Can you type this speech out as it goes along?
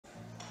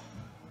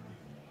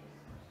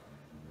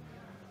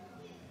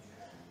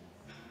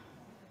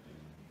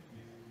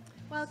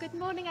Well, good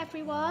morning,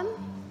 everyone.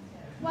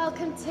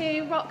 Welcome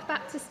to Rock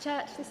Baptist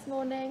Church this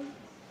morning.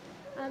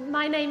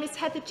 My name is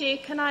Heather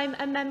Duke and I'm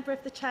a member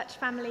of the church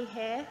family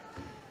here.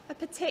 A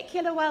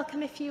particular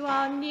welcome if you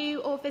are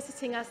new or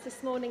visiting us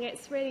this morning.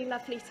 It's really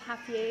lovely to have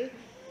you.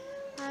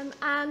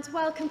 And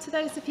welcome to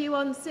those of you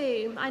on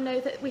Zoom. I know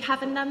that we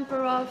have a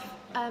number of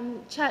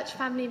church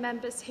family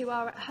members who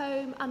are at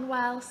home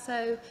unwell,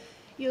 so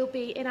you'll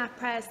be in our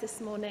prayers this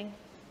morning.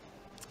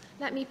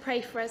 Let me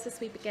pray for us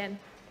as we begin.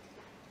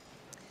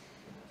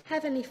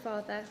 Heavenly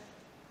Father,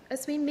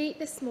 as we meet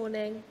this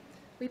morning,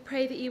 we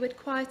pray that you would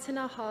quieten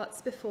our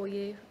hearts before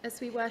you as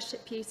we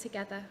worship you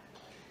together.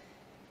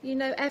 You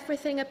know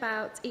everything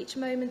about each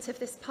moment of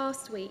this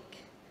past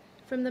week,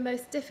 from the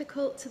most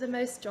difficult to the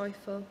most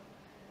joyful,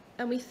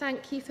 and we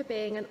thank you for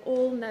being an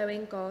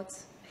all-knowing God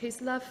whose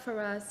love for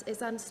us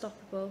is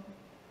unstoppable.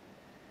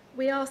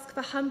 We ask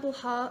for humble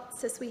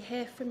hearts as we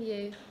hear from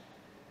you.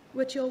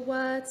 Would your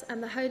words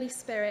and the Holy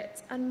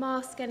Spirit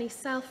unmask any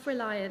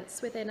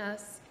self-reliance within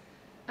us,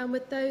 and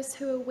would those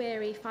who are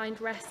weary find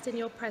rest in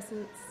your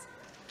presence.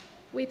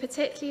 We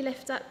particularly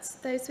lift up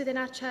those within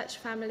our church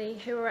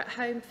family who are at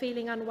home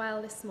feeling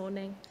unwell this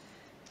morning.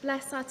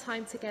 Bless our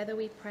time together,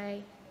 we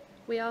pray.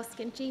 We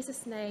ask in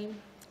Jesus'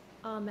 name,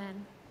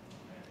 Amen.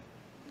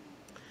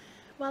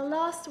 Well,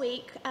 last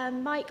week,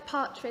 Mike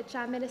Partridge,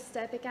 our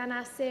minister, began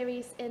our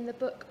series in the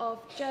book of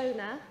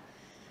Jonah.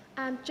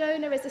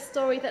 Jonah is a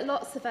story that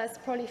lots of us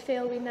probably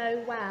feel we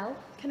know well.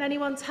 Can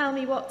anyone tell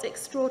me what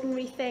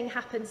extraordinary thing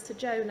happens to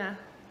Jonah?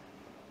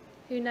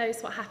 Who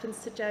knows what happens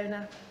to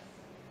Jonah?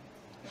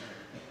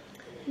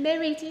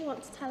 Miri, do you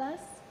want to tell us?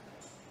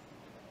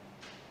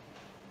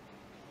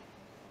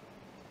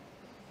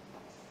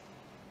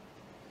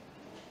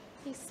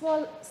 He's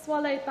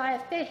swallowed by a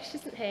fish,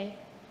 isn't he?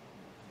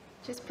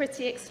 Which is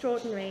pretty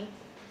extraordinary.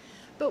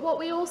 But what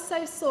we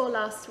also saw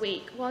last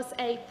week was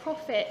a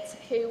prophet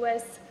who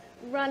was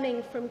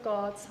running from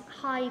God,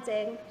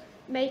 hiding,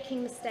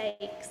 making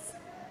mistakes.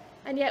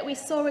 And yet we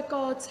saw a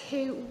God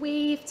who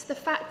weaved the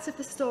facts of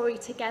the story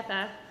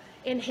together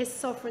in his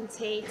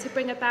sovereignty to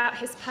bring about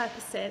his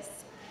purposes.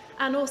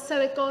 And also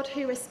a God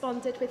who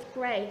responded with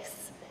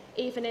grace,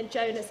 even in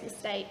Jonah's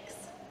mistakes.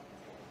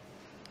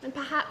 And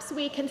perhaps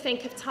we can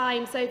think of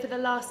times over the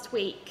last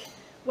week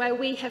where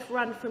we have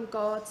run from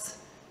God,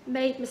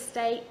 made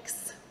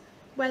mistakes,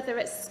 whether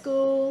at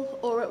school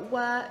or at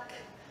work,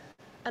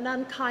 an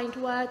unkind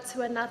word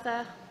to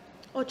another,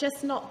 or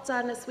just not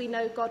done as we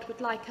know God would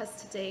like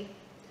us to do.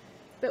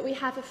 But we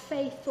have a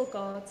faithful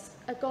God,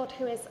 a God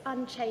who is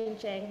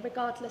unchanging,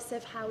 regardless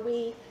of how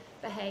we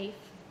behave.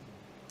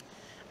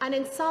 And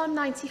in Psalm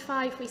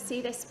 95, we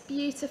see this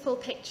beautiful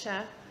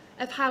picture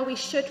of how we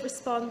should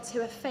respond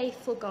to a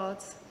faithful God.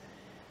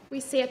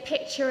 We see a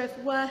picture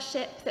of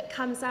worship that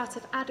comes out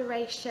of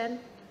adoration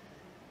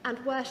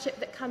and worship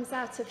that comes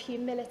out of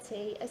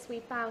humility as we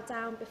bow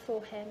down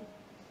before him.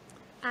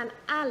 And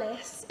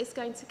Alice is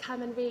going to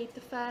come and read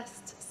the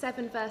first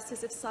 7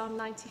 verses of Psalm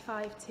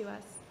 95 to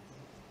us.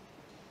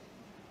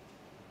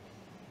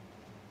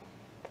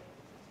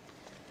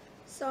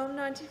 Psalm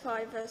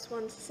 95, verse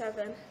 1 to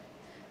 7.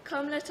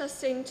 Come, let us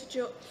sing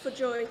for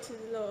joy to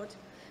the Lord.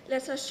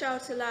 Let us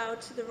shout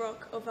aloud to the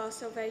rock of our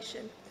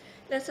salvation.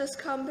 Let us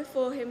come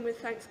before him with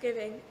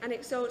thanksgiving and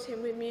exalt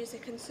him with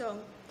music and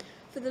song.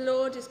 For the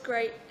Lord is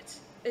great,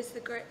 is the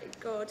great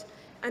God,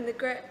 and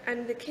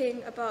the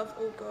King above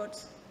all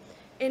gods.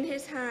 In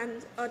his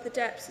hand are the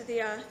depths of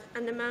the earth,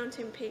 and the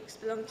mountain peaks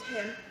belong to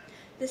him.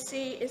 The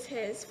sea is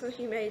his, for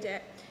he made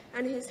it,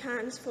 and his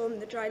hands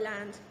formed the dry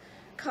land.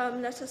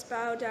 Come, let us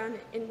bow down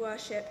in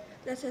worship.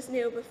 Let us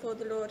kneel before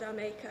the Lord our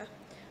Maker.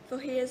 For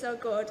he is our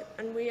God,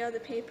 and we are the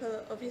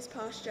people of his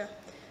pasture,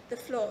 the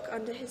flock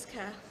under his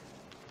care.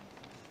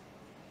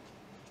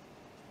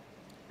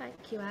 Thank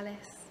you,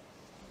 Alice.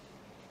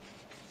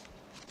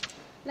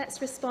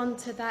 Let's respond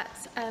to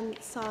that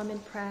psalm in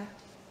prayer.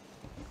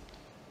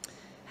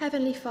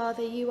 Heavenly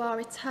Father, you are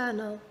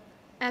eternal,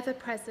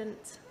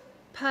 ever-present,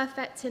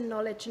 perfect in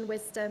knowledge and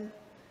wisdom,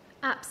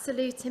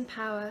 absolute in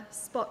power,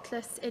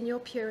 spotless in your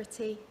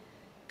purity,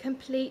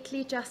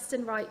 completely just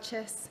and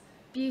righteous,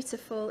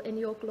 beautiful in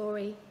your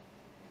glory.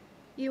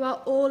 You are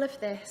all of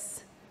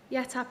this,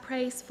 yet our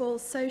praise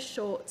falls so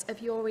short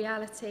of your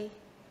reality.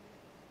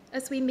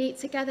 As we meet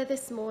together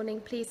this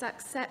morning, please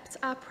accept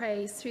our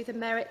praise through the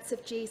merits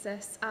of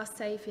Jesus, our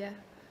Saviour.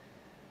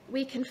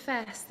 We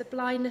confess the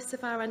blindness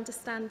of our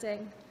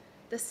understanding,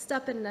 the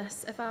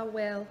stubbornness of our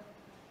will,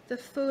 the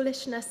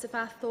foolishness of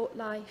our thought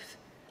life,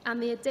 and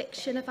the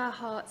addiction of our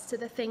hearts to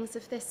the things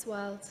of this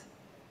world.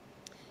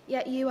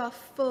 Yet you are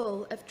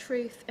full of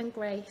truth and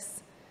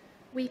grace.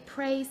 We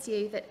praise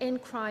you that in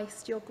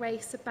Christ your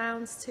grace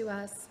abounds to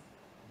us.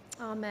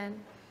 Amen.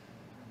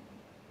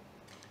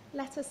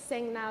 Let us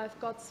sing now of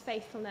God's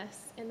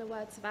faithfulness in the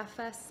words of our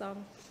first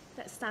song.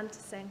 Let's stand to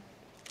sing.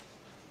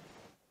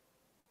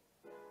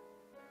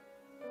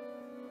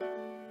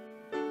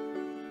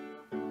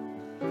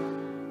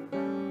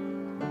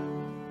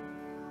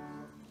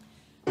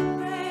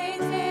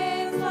 Great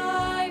is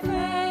thy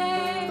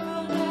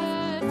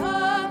faithfulness,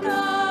 O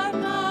God,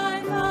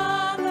 my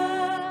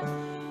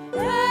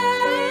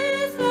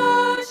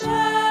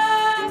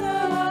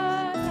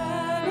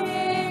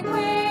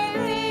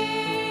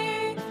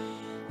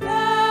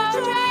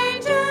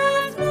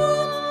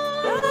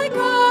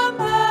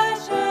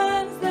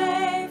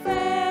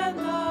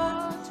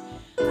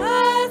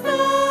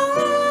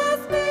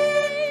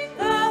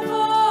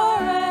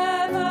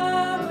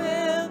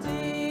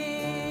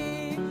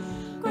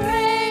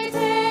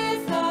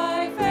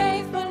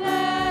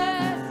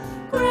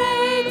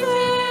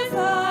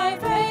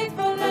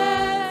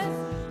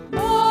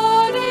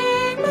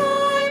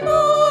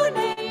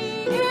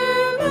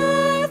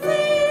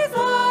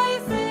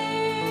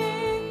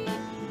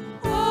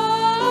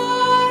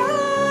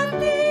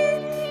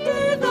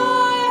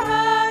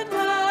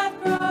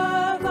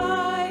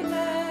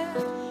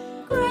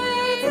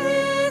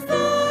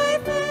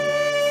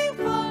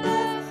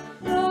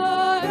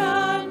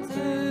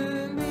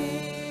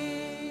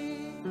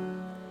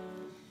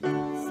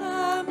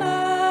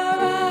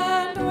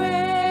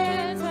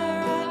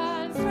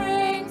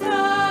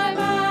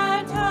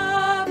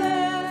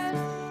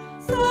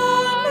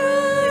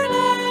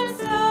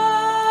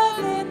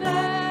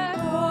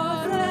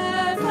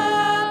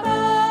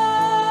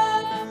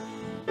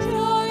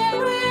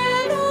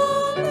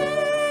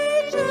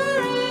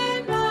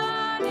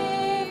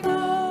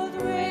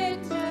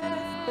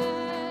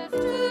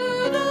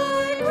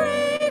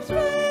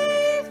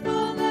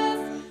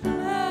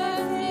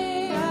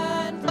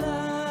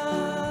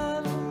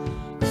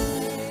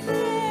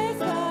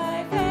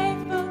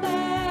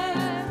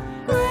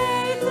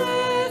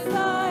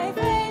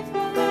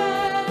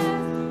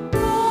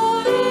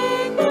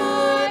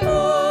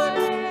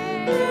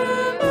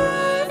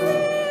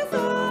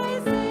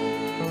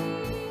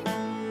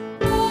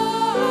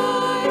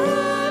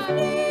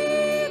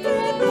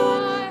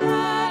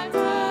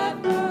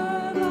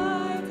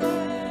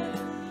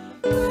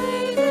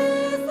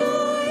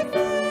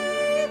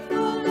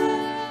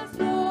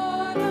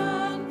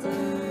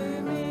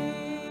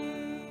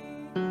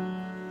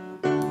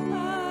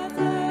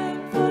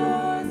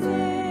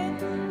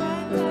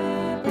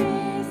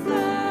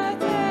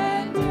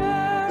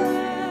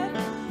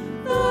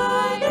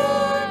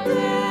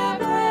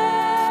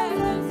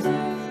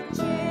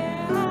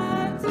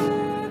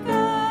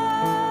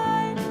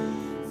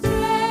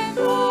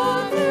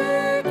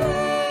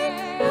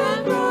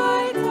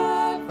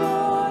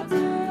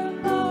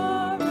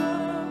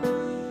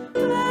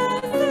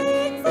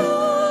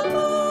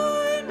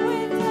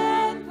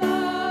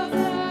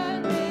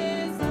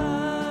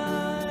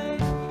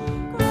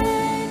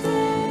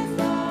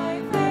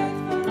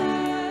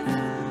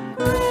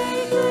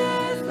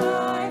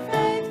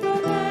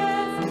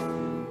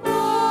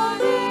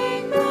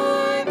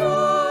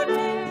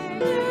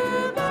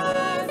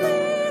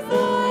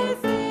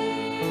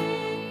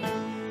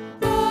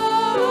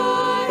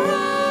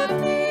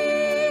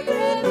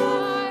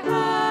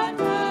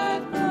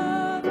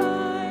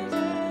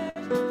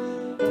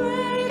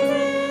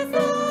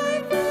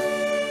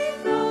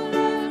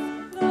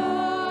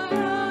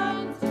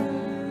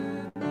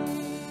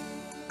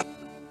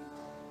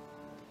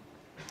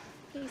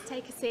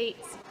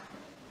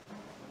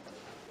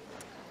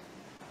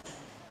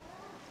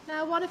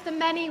of the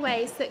many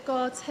ways that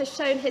God has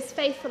shown his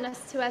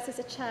faithfulness to us as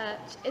a church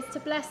is to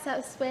bless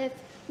us with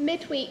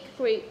midweek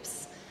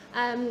groups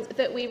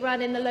that we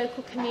run in the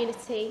local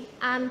community.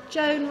 And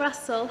Joan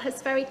Russell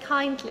has very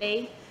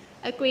kindly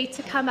agreed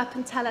to come up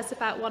and tell us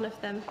about one of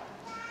them.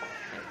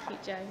 Thank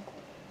you, Joan.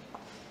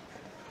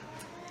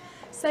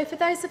 So for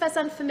those of us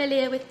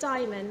unfamiliar with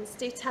Diamonds,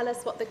 do tell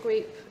us what the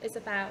group is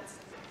about.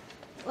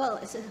 Well,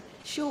 it's a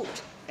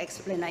short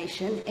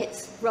explanation.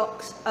 It's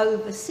Rock's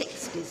Over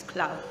 60s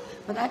Club.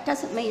 But that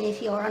doesn't mean if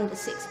you're under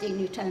 16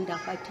 you turned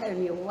up, I'd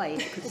turn you away,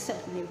 because it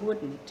certainly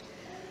wouldn't.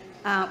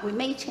 We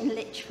meet in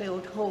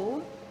Lichfield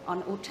Hall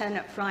on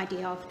alternate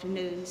Friday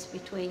afternoons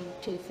between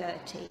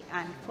 2:30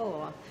 and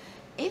 4.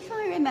 If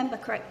I remember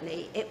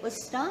correctly, it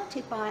was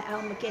started by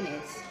Al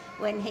McGuinness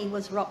when he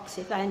was Rock's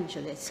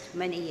evangelist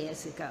many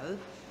years ago,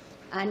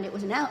 and it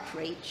was an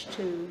outreach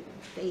to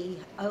the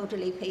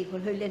elderly people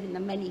who live in the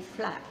many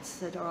flats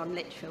that are on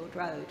Lichfield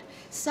Road.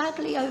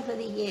 Sadly, over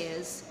the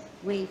years,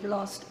 we've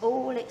lost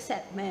all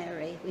except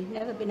Mary. We've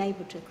never been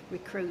able to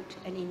recruit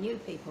any new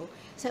people.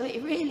 So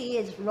it really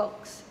is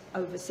Rock's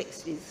Over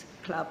 60s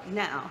Club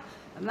now.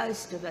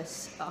 Most of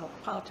us are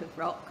part of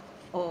Rock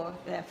or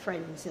they're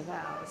friends of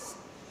ours.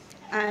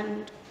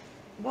 And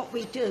what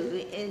we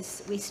do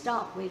is we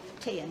start with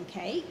tea and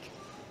cake,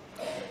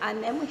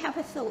 and then we have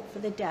a thought for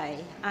the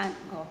day. And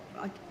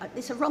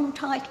it's a wrong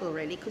title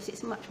really, because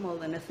it's much more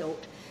than a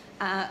thought.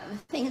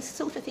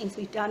 Sort of things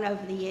we've done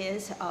over the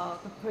years are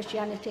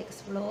Christianity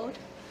Explored,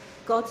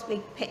 God's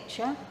Big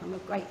Picture. I'm a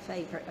great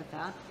favourite of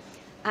that.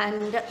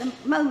 And at the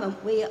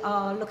moment we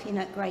are looking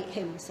at great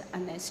hymns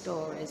and their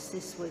stories.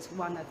 This was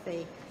one of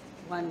the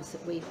ones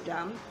that we've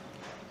done.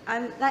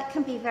 And that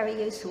can be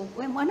very useful.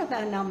 When one of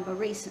our number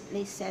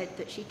recently said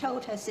that she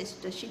told her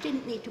sister she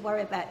didn't need to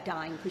worry about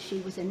dying because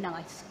she was a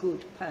nice,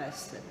 good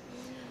person.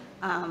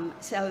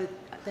 So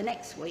the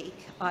next week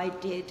I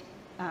did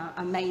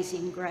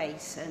Amazing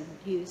Grace and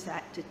used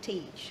that to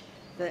teach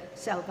that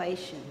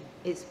salvation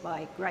is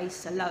by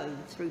grace alone,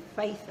 through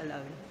faith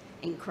alone,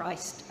 in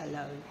Christ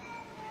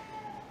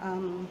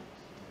alone.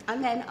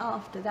 And then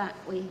after that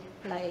we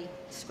play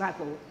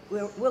Scrabble.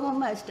 We're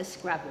almost a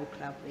Scrabble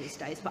club these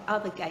days, but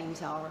other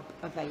games are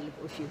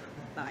available if you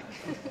like.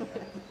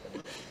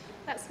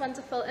 That's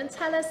wonderful. And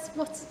tell us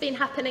what's been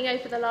happening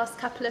over the last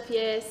couple of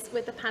years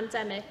with the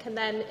pandemic and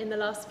then in the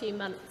last few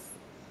months.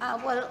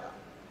 Well,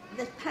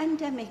 the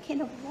pandemic,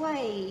 in a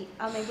way,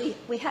 I mean,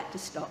 we had to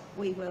stop.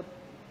 We were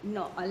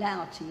not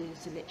allowed to use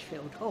the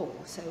Lichfield Hall,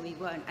 so we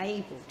weren't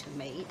able to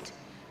meet.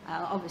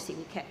 Obviously,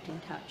 we kept in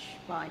touch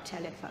by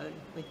telephone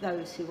with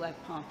those who were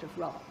part of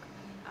Rock.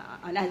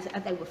 And as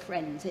they were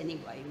friends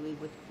anyway, we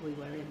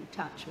were in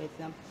touch with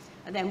them.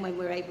 And then when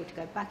we were able to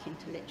go back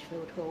into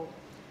Lichfield Hall,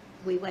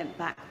 we went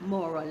back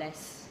more or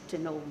less to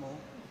normal.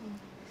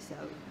 So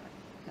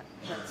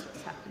that's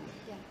what's happening.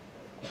 Yeah.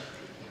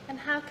 And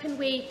how can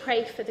we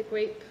pray for the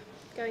group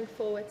going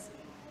forward?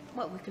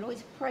 Well, we can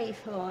always pray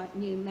for our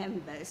new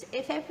members.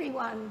 If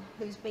everyone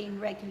who's been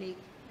recently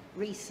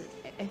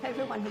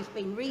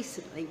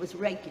was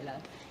regular,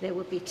 there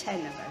would be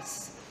 10 of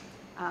us.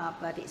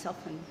 But it's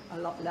often a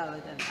lot lower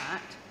than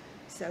that.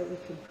 So we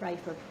can pray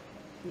for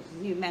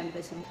new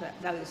members and for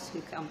those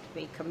who come to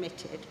be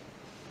committed.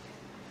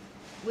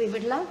 We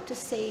would love to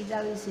see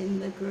those in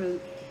the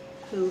group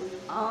who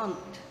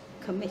aren't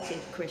committed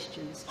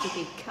Christians to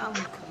become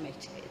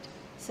committed.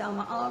 Some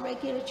are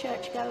regular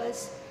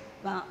churchgoers,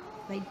 but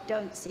they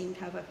don't seem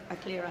to have a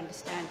clear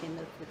understanding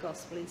of the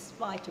gospel in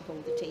spite of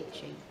all the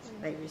teaching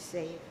they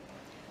receive.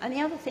 And the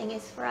other thing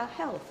is for our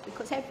health,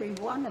 because every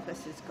one of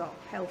us has got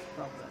health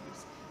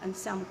problems, and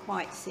some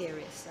quite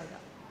serious, so that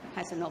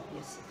has an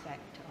obvious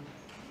effect on it.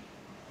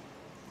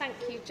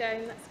 Thank you,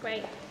 Joan. That's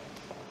great.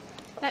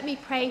 Let me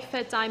pray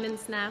for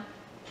Diamonds now.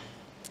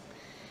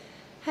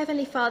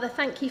 Heavenly Father,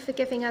 thank you for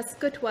giving us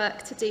good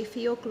work to do for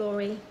your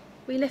glory.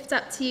 We lift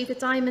up to you the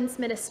Diamonds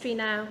ministry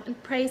now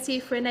and praise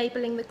you for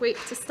enabling the group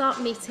to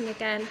start meeting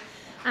again,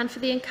 and for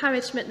the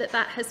encouragement that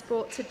that has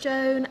brought to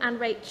Joan and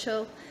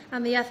Rachel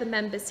and the other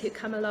members who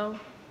come along.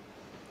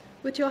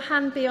 Would your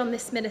hand be on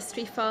this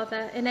ministry,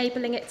 Father,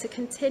 enabling it to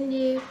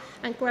continue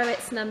and grow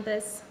its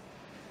numbers?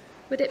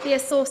 Would it be a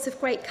source of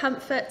great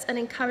comfort and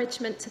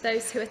encouragement to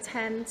those who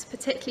attend,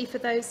 particularly for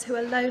those who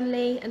are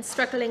lonely and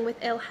struggling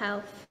with ill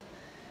health?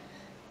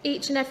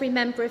 Each and every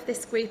member of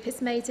this group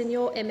is made in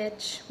your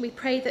image. We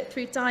pray that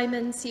through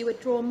Diamonds you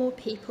would draw more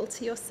people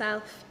to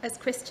yourself as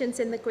Christians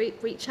in the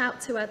group reach out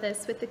to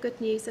others with the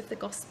good news of the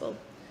gospel.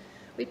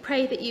 We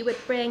pray that you would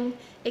bring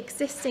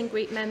existing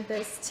group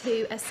members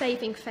to a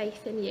saving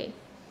faith in you.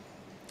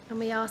 And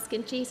we ask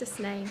in Jesus'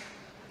 name,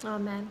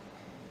 amen.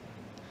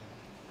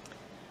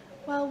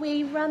 Well,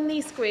 we run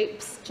these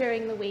groups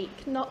during the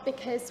week, not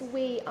because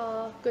we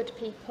are good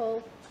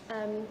people.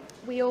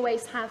 We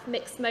always have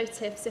mixed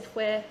motives if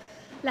we're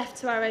left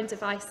to our own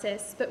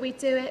devices, but we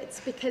do it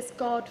because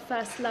God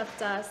first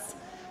loved us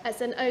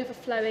as an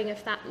overflowing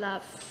of that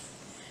love.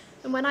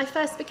 And when I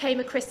first became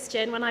a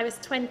Christian, when I was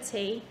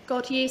 20,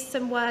 God used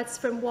some words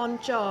from 1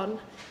 John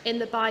in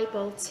the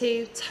Bible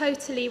to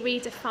totally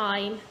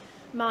redefine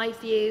my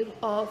view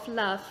of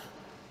love.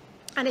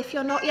 And if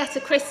you're not yet a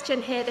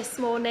Christian here this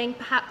morning,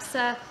 perhaps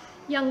a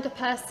younger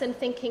person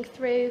thinking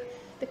through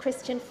the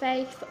Christian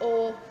faith,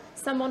 or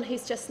someone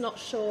who's just not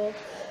sure,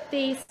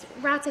 these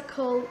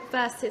radical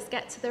verses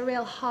get to the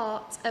real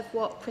heart of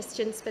what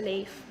Christians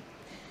believe.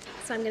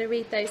 So I'm going to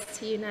read those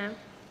to you now.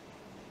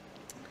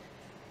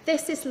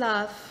 This is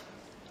love,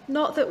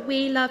 not that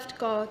we loved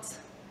God,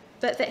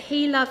 but that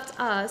he loved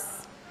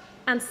us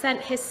and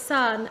sent his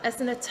Son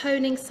as an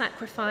atoning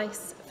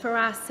sacrifice for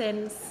our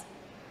sins.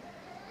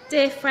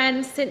 Dear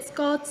friends, since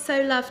God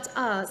so loved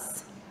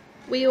us,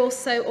 we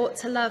also ought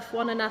to love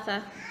one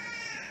another.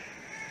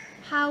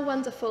 How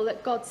wonderful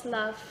that God's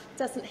love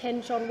doesn't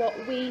hinge on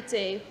what we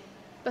do,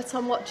 but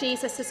on what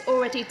Jesus has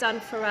already done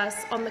for us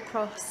on the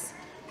cross.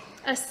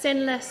 A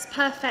sinless,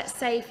 perfect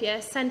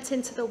Saviour sent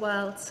into the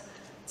world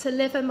to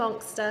live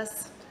amongst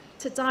us,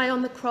 to die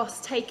on the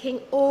cross, taking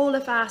all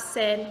of our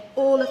sin,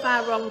 all of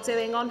our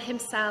wrongdoing on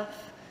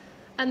himself,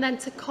 and then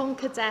to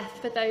conquer death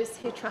for those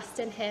who trust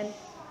in him.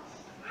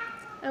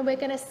 And we're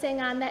going to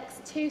sing our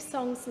next two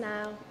songs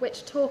now,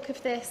 which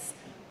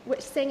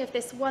sing of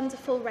this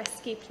wonderful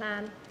rescue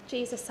plan,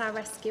 Jesus our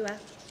rescuer.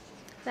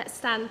 Let's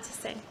stand to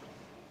sing.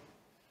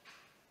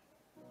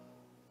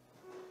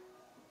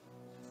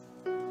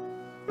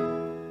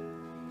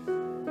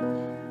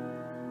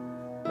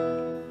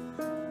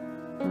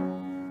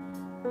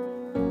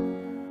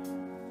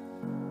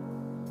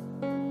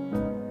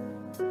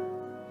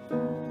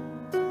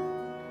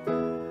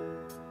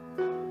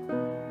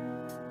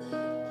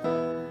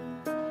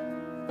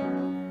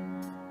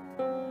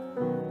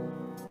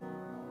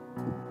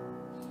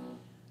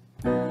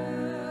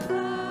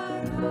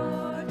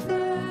 Lord,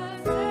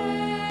 the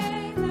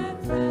Savior.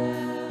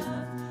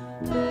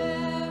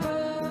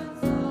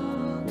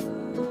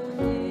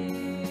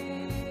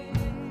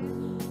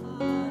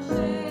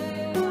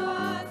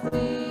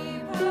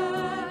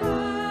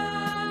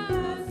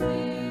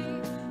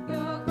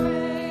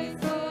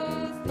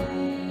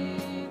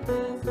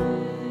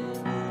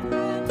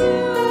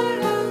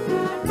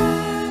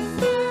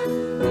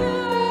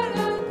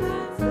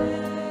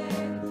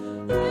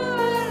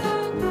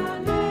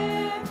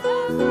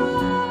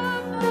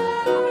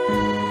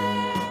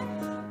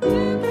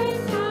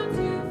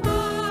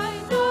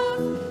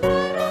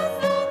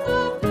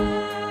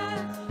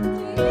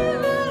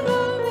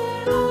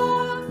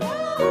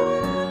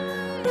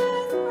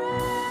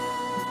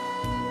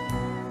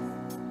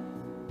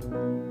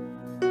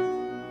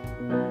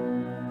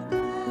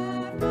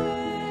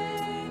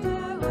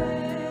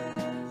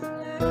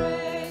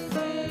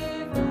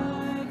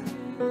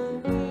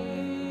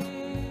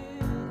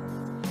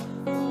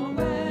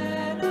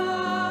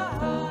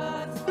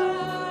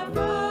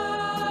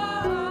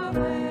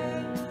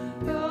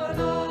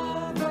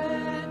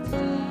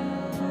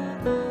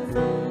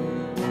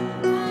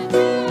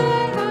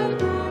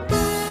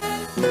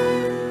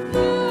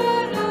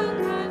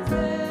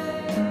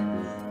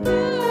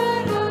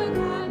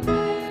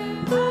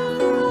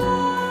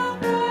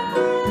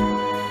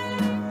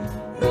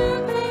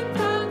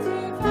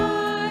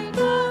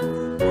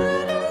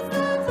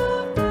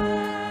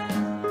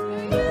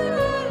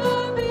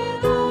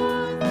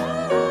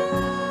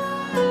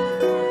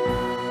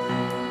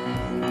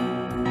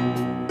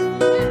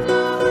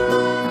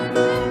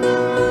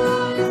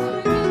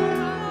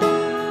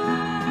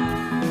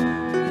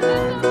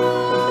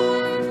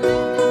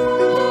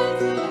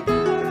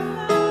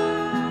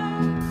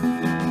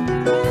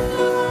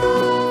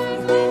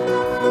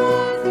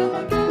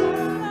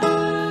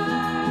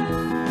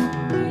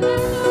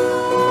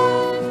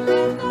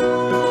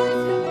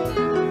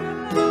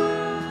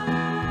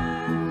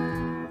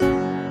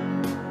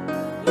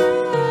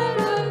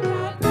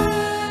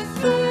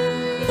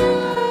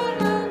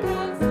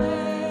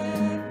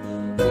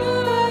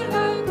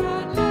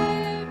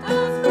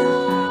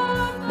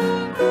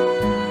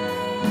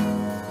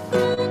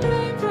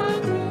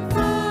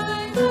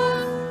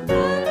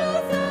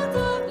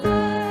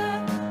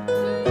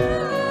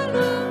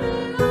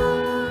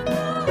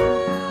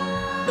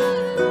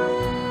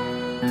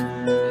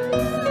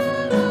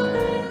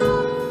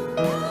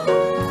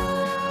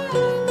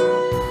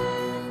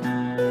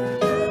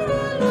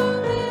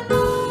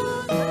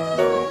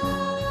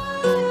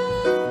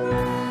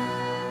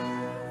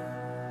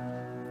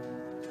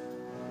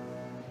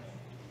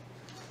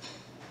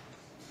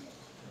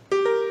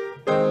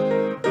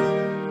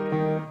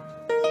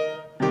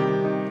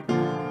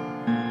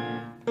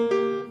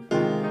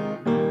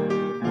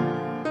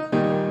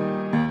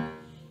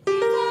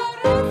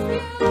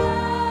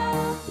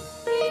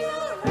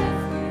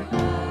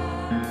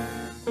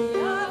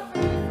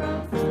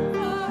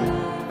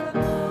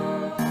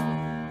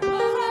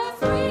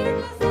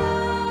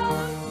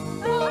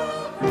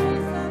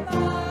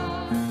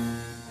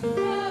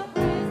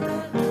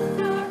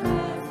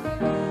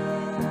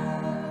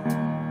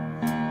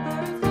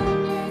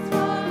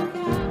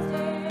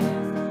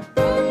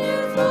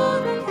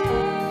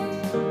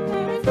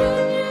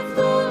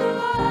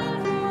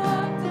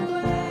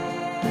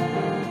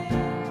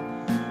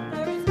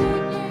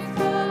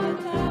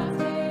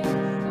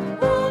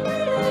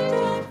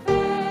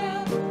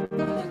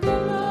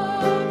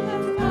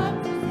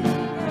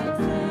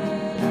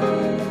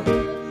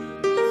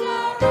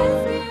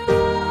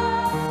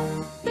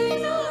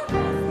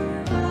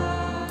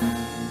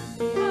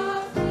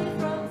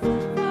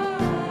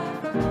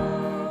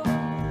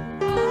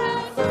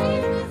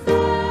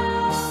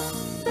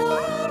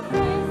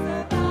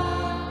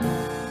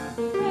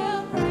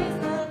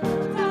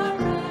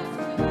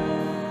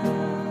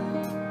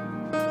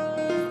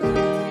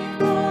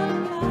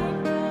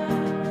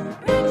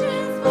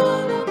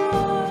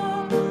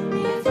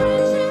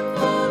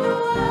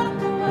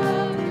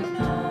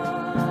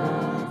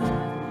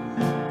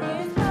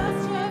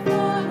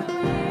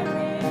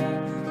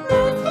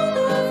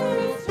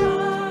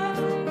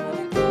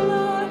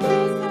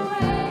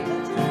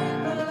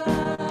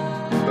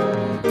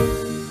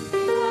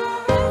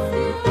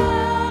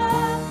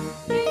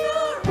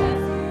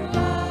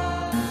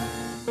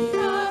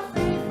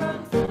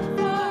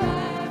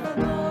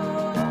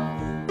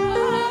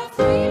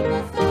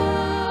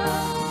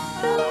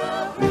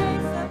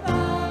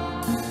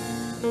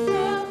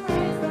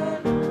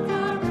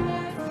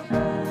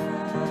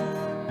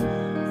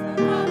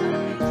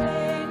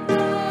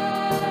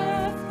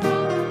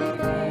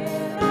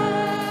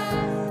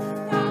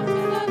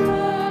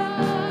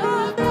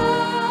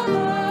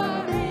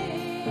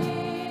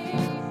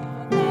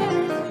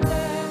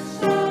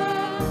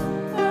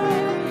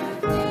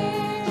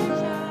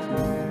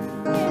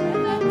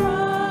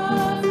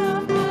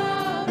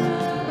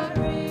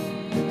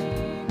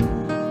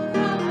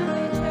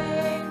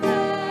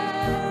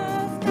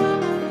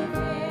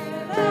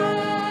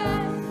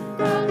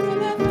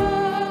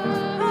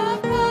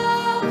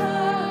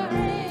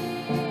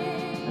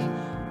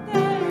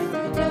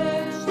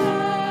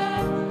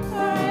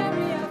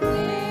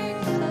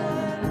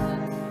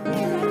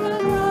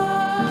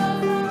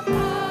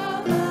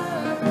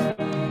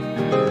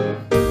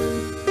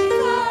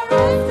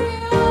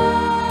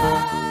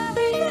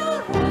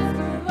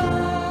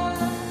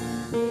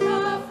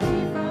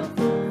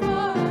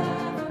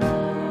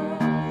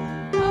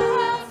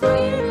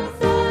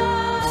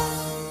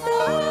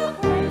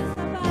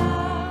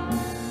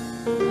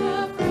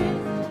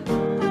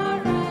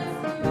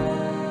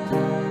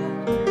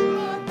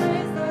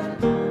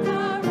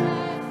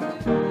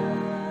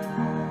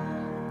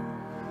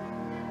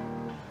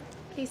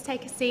 please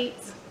take a seat.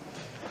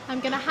 I'm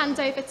going to hand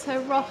over to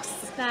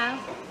Ross now.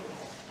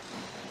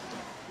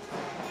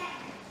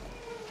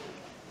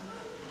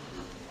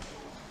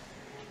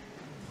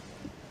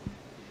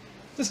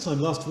 This time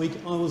last week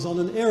I was on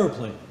an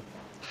aeroplane,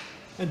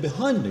 and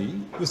behind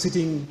me were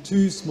sitting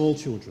two small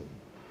children.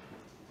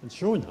 And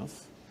sure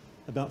enough,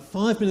 about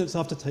 5 minutes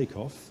after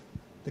takeoff,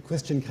 the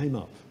question came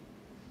up,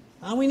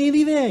 "Are we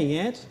nearly there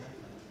yet?"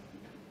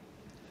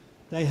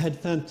 They had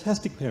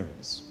fantastic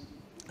parents,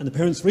 and the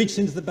parents reached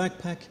into the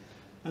backpack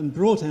and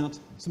brought out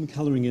some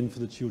colouring in for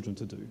the children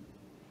to do.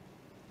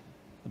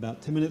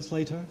 About 10 minutes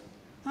later,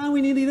 "Are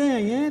we nearly there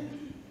yet?"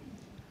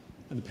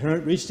 And the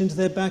parent reached into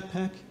their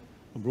backpack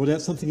and brought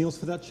out something else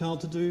for that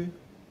child to do.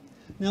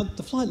 Now,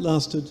 the flight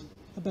lasted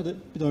about a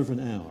bit over an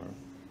hour.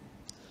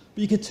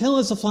 But you could tell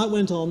as the flight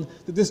went on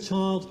that this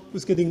child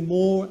was getting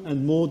more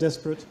and more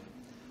desperate.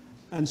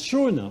 And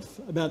sure enough,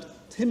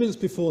 about 10 minutes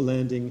before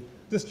landing,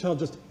 this child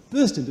just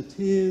burst into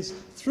tears,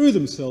 threw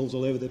themselves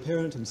all over their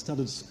parent and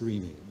started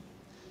screaming.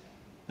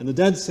 And the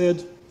dad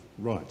said,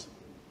 "Right,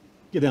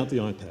 get out the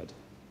iPad."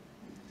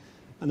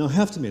 And I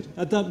have to admit,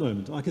 at that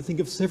moment, I could think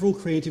of several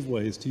creative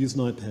ways to use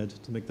an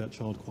iPad to make that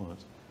child quiet.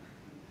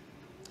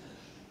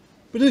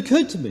 But it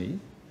occurred to me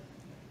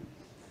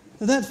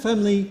that that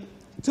family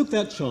took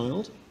that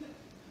child,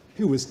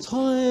 who was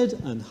tired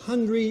and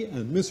hungry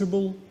and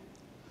miserable.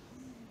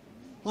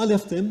 I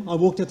left them, I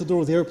walked out the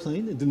door of the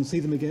aeroplane and didn't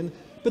see them again,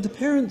 but the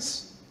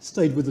parents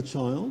stayed with the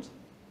child.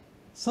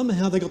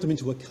 Somehow they got them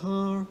into a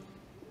car,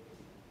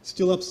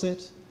 still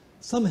upset.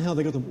 Somehow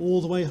they got them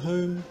all the way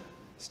home,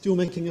 still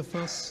making a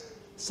fuss.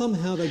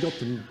 Somehow they got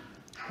them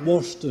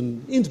washed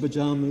and into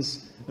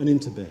pyjamas and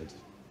into bed.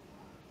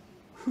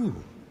 Whew.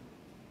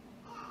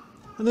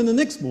 And then the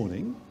next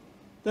morning,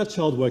 that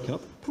child woke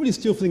up, probably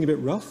still feeling a bit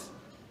rough,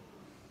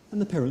 and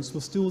the parents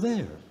were still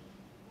there,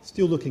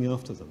 still looking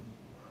after them.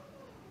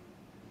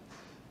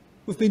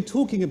 We've been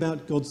talking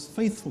about God's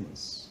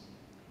faithfulness,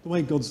 the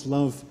way God's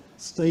love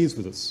stays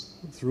with us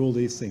through all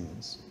these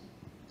things.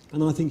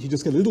 And I think you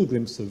just get a little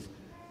glimpse of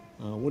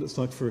what it's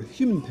like for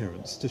human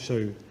parents to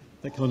show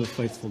that kind of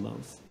faithful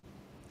love.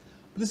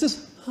 But it's just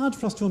hard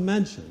for us to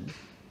imagine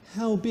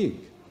how big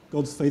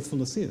God's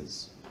faithfulness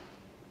is.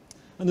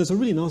 And there's a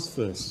really nice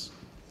verse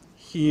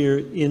here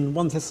in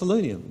 1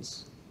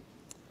 Thessalonians,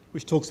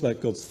 which talks about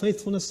God's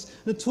faithfulness,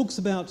 and it talks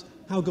about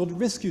how God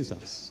rescues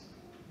us.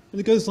 And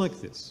it goes like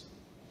this.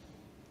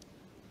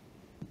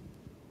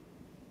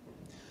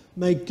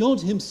 "May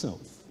God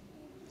himself,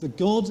 the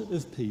God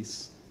of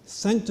peace,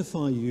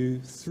 sanctify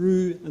you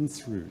through and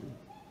through.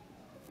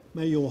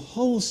 May your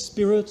whole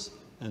spirit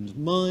and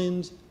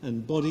mind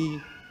and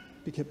body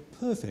be kept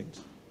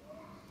perfect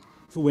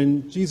for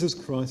when Jesus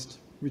Christ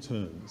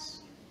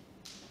returns.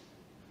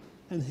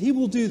 And he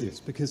will do this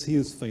because he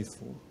is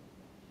faithful.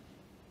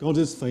 God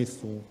is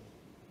faithful.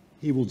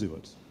 He will do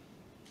it."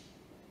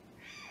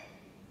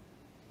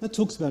 That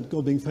talks about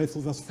God being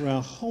faithful with us for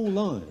our whole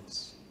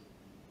lives.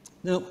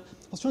 Now,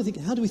 I was trying to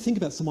think, how do we think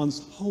about someone's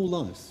whole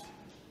life?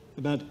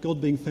 About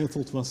God being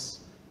faithful to us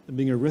and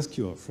being a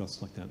rescuer for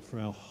us like that, for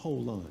our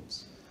whole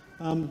lives.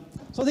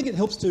 So I think it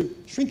helps to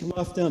shrink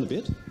life down a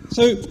bit.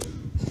 So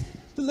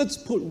let's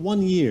put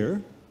 1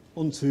 year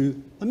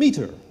onto a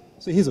metre.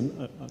 So here's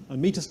a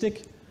metre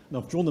stick, and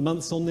I've drawn the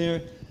months on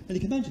there. And you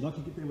can imagine I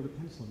could get there with a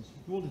pencil and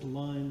draw little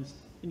lines,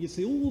 and you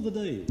see all the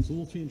days,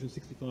 all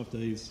 365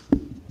 days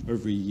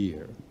over a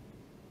year.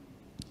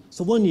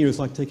 So 1 year is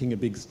like taking a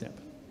big step.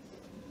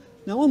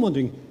 Now I'm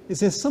wondering, is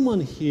there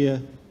someone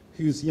here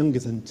who's younger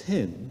than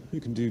 10 who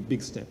can do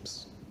big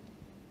steps?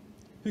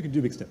 Who can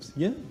do big steps?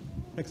 Yeah?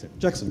 Excellent.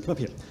 Jackson, come up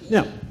here.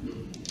 Now,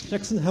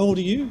 Jackson, how old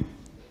are you?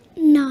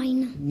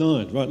 9.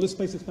 9. Right, let's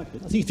space this back a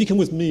bit. I think if you come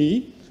with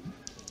me,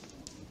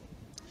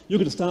 you're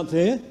going to start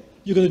there.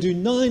 You're going to do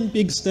 9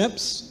 big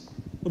steps,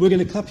 and we're going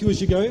to clap you as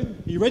you go. Are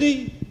you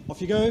ready?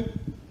 Off you go.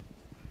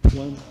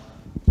 1,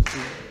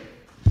 2,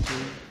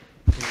 3,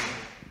 4,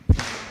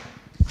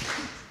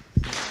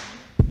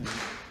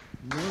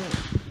 9.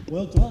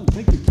 Well done.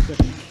 Thank you,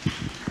 Jackson.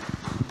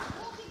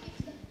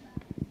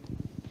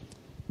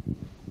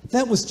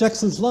 That was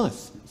Jackson's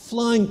life,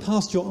 flying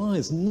past your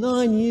eyes.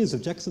 9 years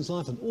of Jackson's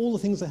life and all the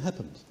things that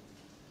happened.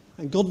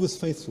 And God was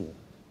faithful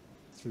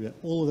through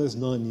all of those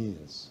 9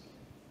 years.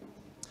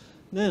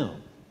 Now,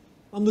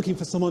 I'm looking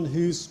for someone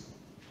who's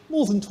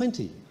more than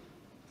 20,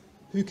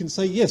 who can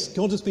say, yes,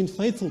 God has been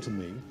faithful to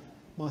me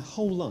my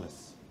whole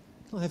life.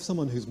 Can I have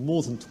someone who's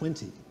more than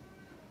 20?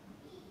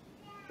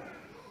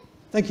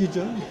 Thank you,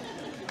 Joe.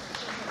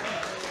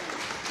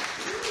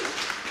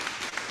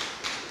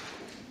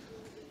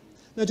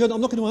 Now, Joan,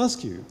 I'm not going to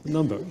ask you the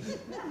number.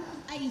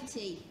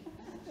 80.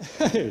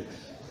 Hey,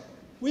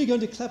 we're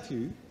going to clap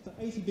you for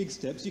 80 big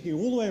steps. You can go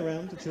all the way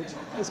around the church.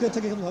 It's going to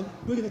take a couple of times.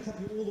 We're going to clap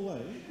you all the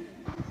way.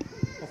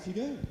 Off you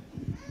go.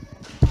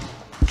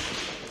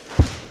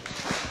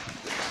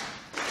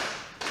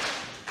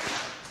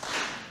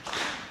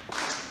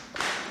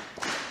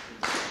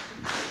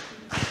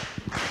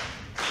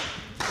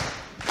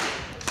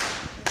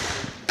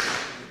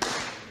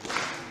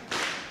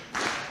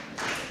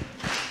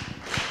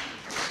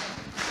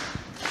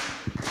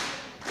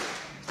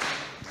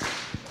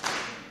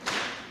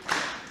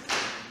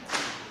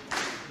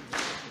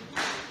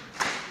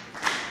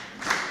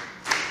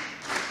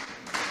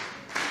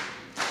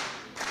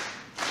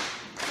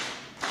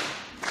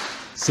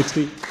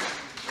 60,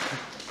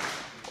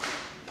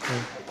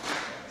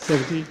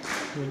 70,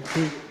 1,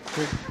 2,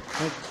 3,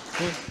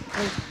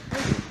 8.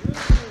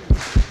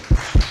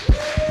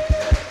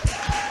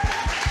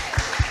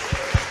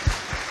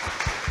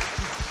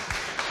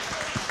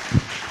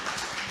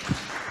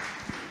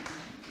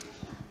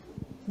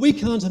 We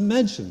can't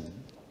imagine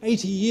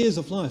 80 years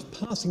of life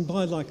passing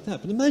by like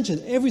that, but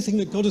imagine everything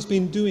that God has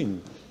been doing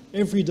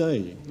every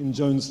day in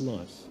Joan's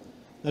life.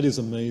 That is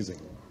amazing.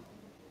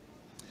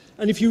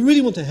 And if you really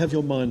want to have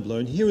your mind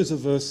blown, here is a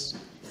verse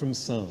from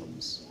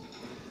Psalms.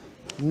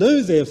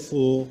 Know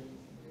therefore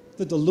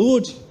that the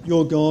Lord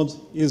your God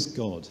is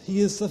God.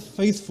 He is the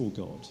faithful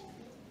God,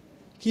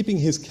 keeping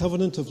his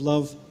covenant of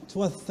love to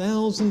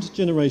 1,000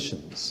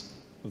 generations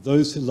of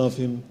those who love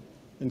him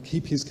and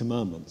keep his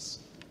commandments.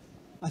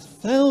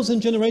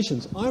 1,000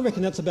 generations. I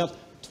reckon that's about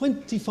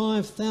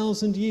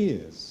 25,000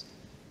 years.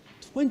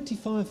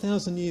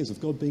 25,000 years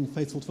of God being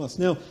faithful to us.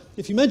 Now,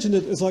 if you imagine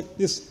it as like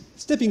this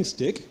stepping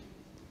stick,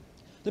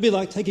 that'd be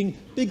like taking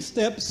big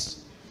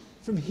steps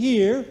from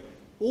here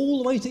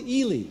all the way to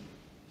Ely.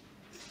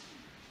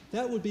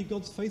 That would be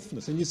God's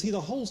faithfulness. And you see the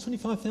whole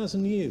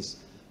 25,000 years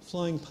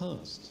flying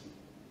past.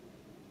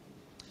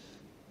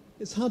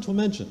 It's hard to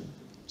imagine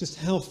just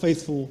how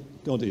faithful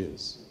God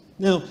is.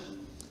 Now,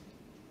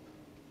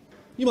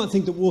 you might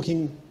think that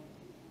walking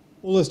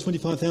all those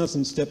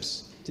 25,000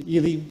 steps to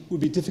Ely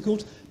would be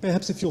difficult.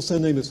 Perhaps if your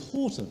surname is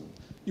Horton,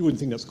 you wouldn't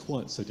think that's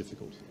quite so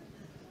difficult.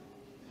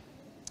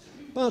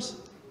 But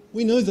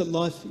we know that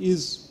life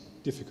is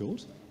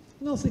difficult.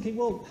 And I was thinking,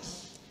 well,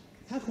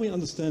 how can we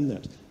understand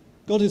that?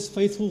 God is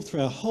faithful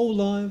through our whole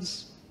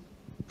lives,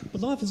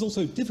 but life is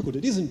also difficult.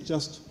 It isn't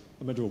just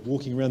a matter of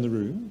walking around the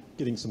room,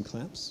 getting some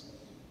claps.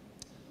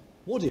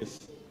 What if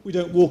we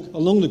don't walk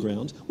along the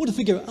ground? What if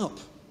we go up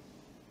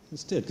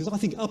instead? Because I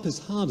think up is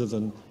harder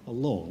than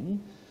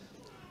along.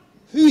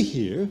 Who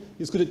here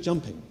is good at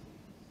jumping?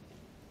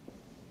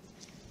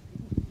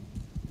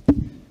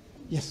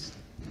 Yes.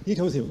 Here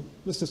comes here.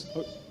 Let's just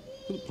put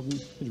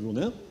the rule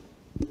now.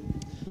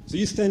 So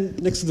you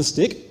stand next to the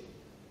stick,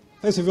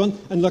 face everyone,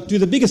 and like do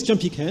the biggest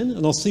jump you can,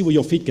 and I'll see where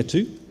your feet get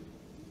to.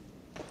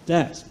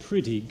 That's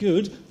pretty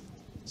good.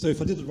 So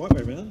if I did it the right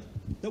way around,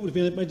 that would have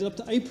been made it up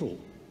to April.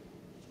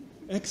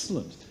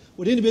 Excellent.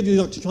 Would anybody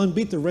like to try and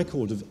beat the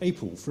record of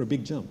April for a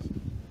big jump?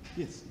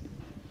 Yes.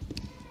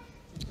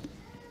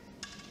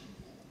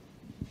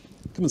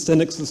 Come and stand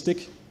next to the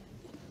stick.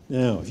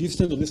 Now, if you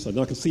stand on this side,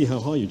 then I can see how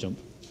high you jump.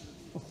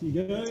 Off you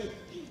go.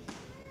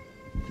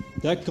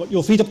 That got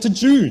your feet up to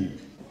June.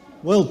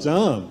 Well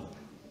done.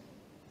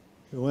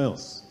 Who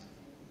else?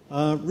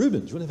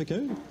 Ruben, do you want to have a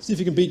go? See if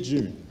you can beat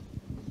June.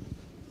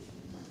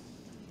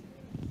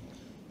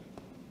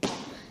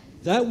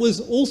 That was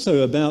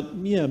also about,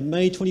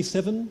 May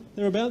 27,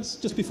 thereabouts,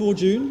 just before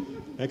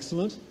June.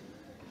 Excellent.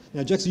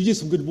 Now, Jackson, you did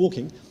some good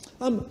walking.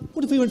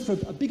 What if we went for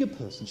a bigger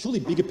person?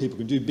 Surely bigger people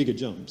can do bigger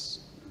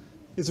jumps.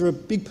 Is there a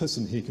big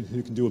person here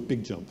who can do a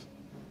big jump?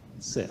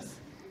 Seth.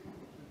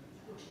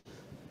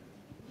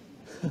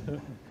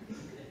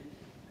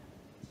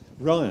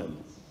 Ryan.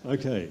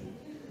 Okay.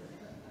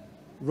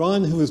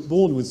 Ryan, who was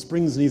born with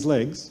springs in his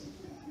legs.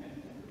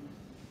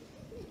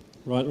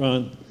 Right,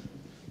 Ryan.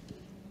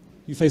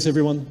 You face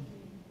everyone.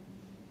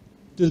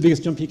 Do the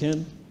biggest jump you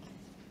can.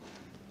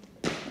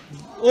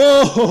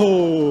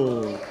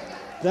 Oh!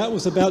 That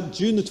was about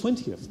June the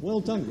 20th. Well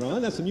done,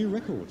 Ryan. That's a new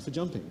record for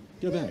jumping.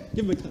 Go back.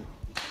 Give him a clap.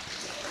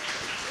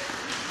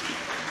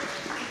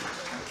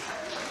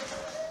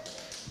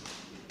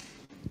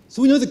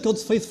 So we know that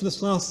God's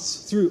faithfulness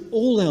lasts through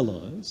all our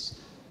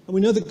lives, and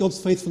we know that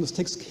God's faithfulness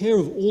takes care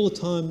of all the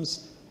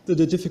times that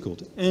are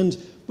difficult. And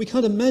we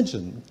can't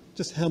imagine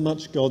just how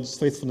much God's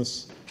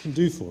faithfulness can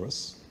do for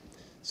us.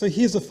 So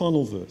here's a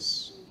final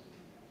verse.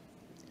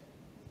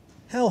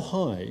 How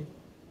high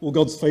will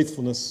God's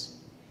faithfulness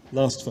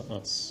last for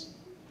us?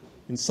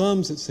 In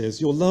Psalms it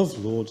says, your love,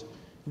 Lord,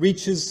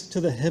 reaches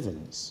to the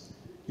heavens,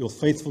 your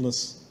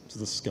faithfulness to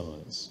the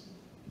skies.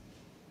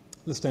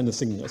 Let's stand and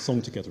sing a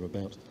song together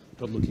about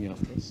God looking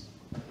after us.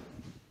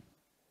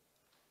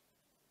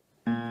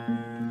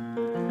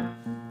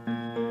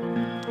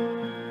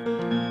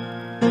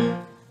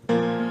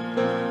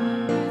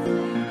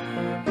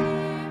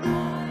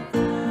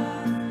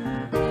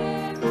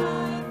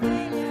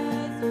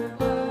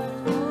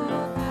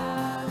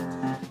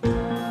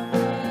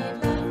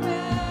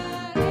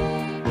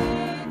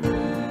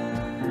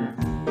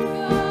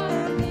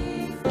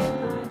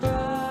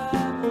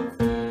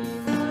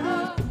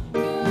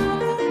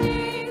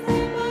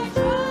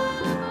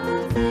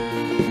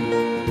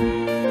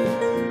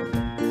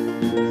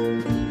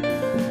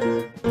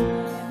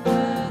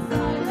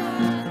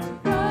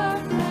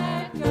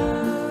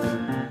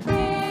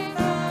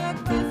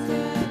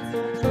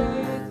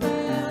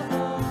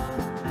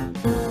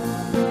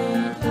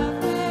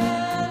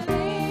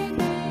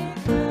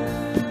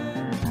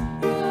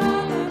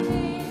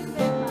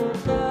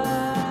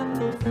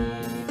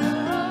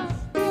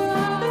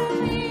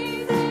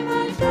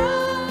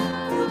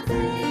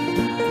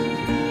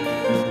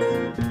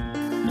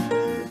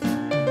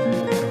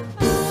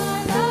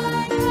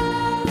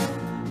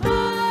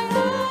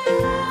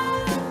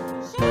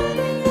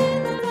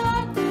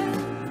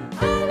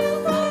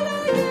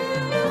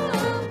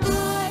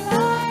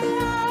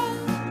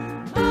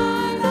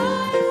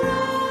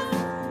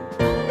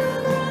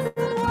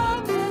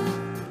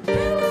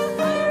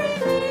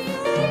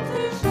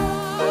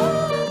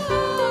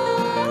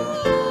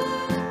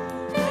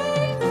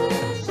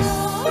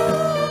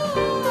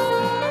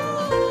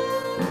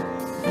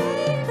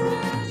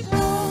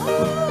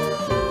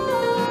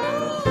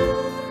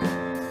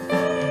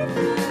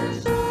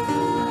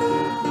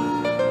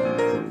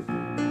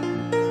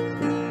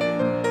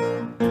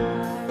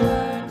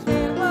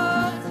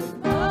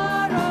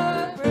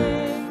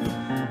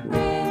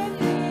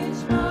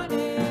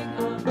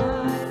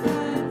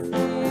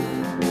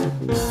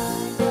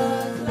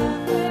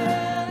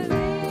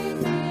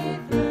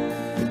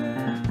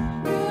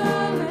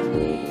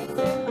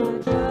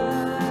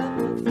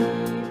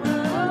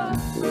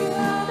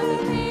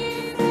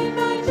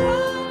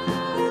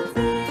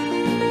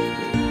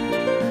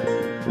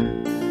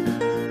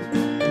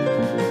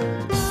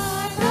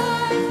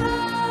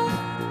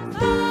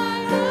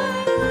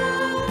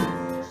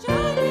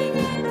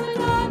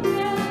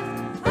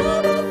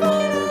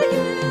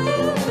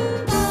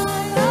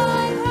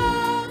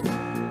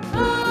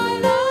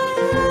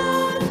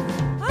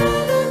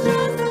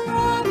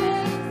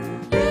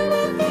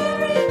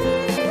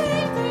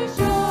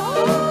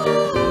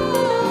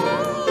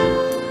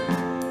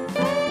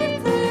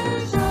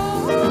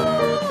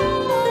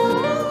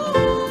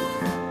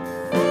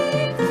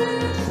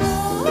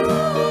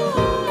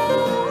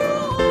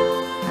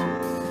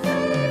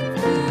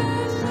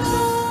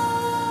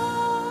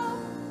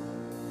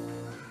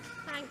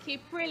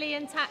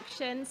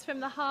 introductions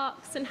from the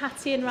Harks and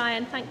Hattie and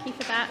Ryan. Thank you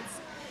for that.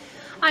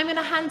 I'm going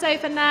to hand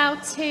over now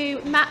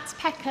to Matt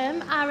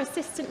Peckham, our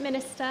Assistant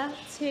Minister,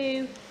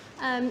 to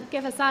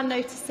give us our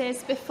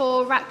notices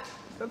before Rock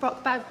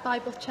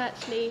Bible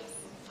Church leaves.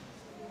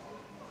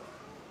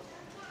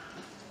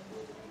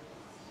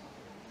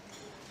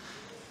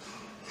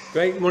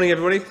 Great morning,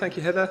 everybody. Thank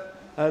you, Heather.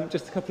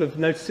 Just a couple of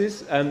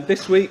notices.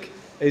 This week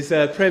is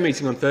a prayer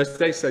meeting on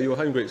Thursday, so your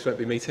home groups won't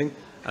be meeting,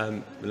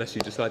 unless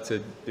you decide to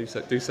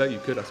do so. You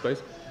could, I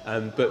suppose.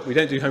 But we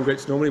don't do home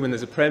groups normally when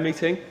there's a prayer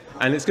meeting,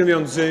 and it's going to be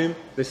on Zoom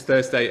this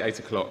Thursday, 8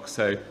 o'clock.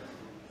 So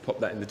pop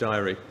that in the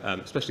diary,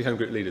 especially home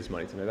group leaders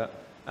might need to know that.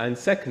 And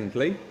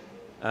secondly,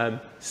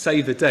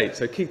 save the date.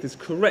 So Keith has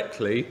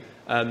correctly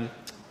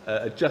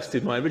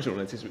adjusted my original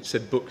notice, which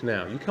said book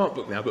now. You can't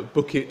book now, but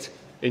book it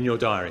in your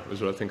diary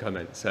was what I think I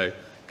meant. So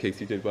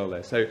Keith, you did well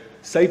there. So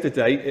save the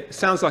date. It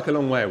sounds like a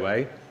long way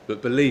away,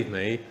 but believe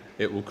me,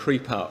 it will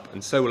creep up,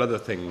 and so will other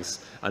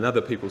things, and other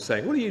people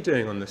saying, what are you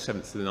doing on the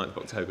 7th to the 9th of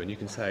October? And you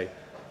can say,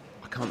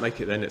 I can't make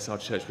it then, it's our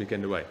church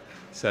weekend away.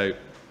 So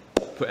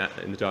put that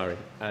in the diary.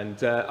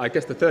 And I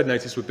guess the third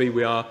notice would be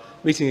we are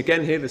meeting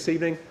again here this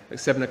evening at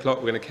 7 o'clock.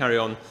 We're going to carry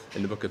on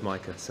in the book of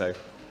Micah, so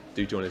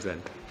do join us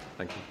then.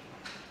 Thank you.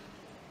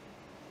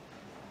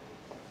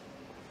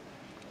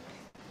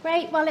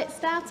 Great, well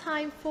it's now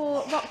time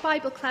for Rock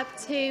Bible Club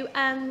to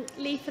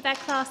leave for their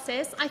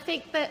classes. I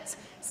think that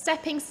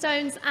Stepping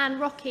Stones and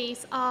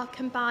Rockies are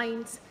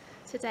combined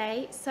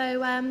today, so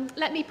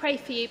let me pray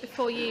for you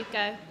before you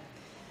go.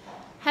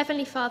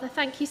 Heavenly Father,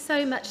 thank you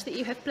so much that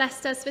you have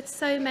blessed us with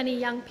so many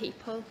young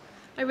people.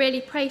 I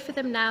really pray for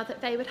them now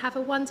that they would have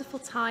a wonderful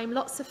time,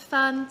 lots of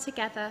fun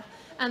together,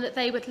 and that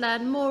they would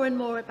learn more and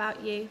more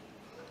about you.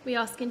 We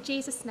ask in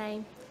Jesus'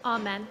 name,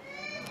 Amen.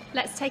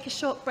 Let's take a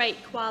short break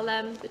while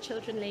the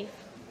children leave.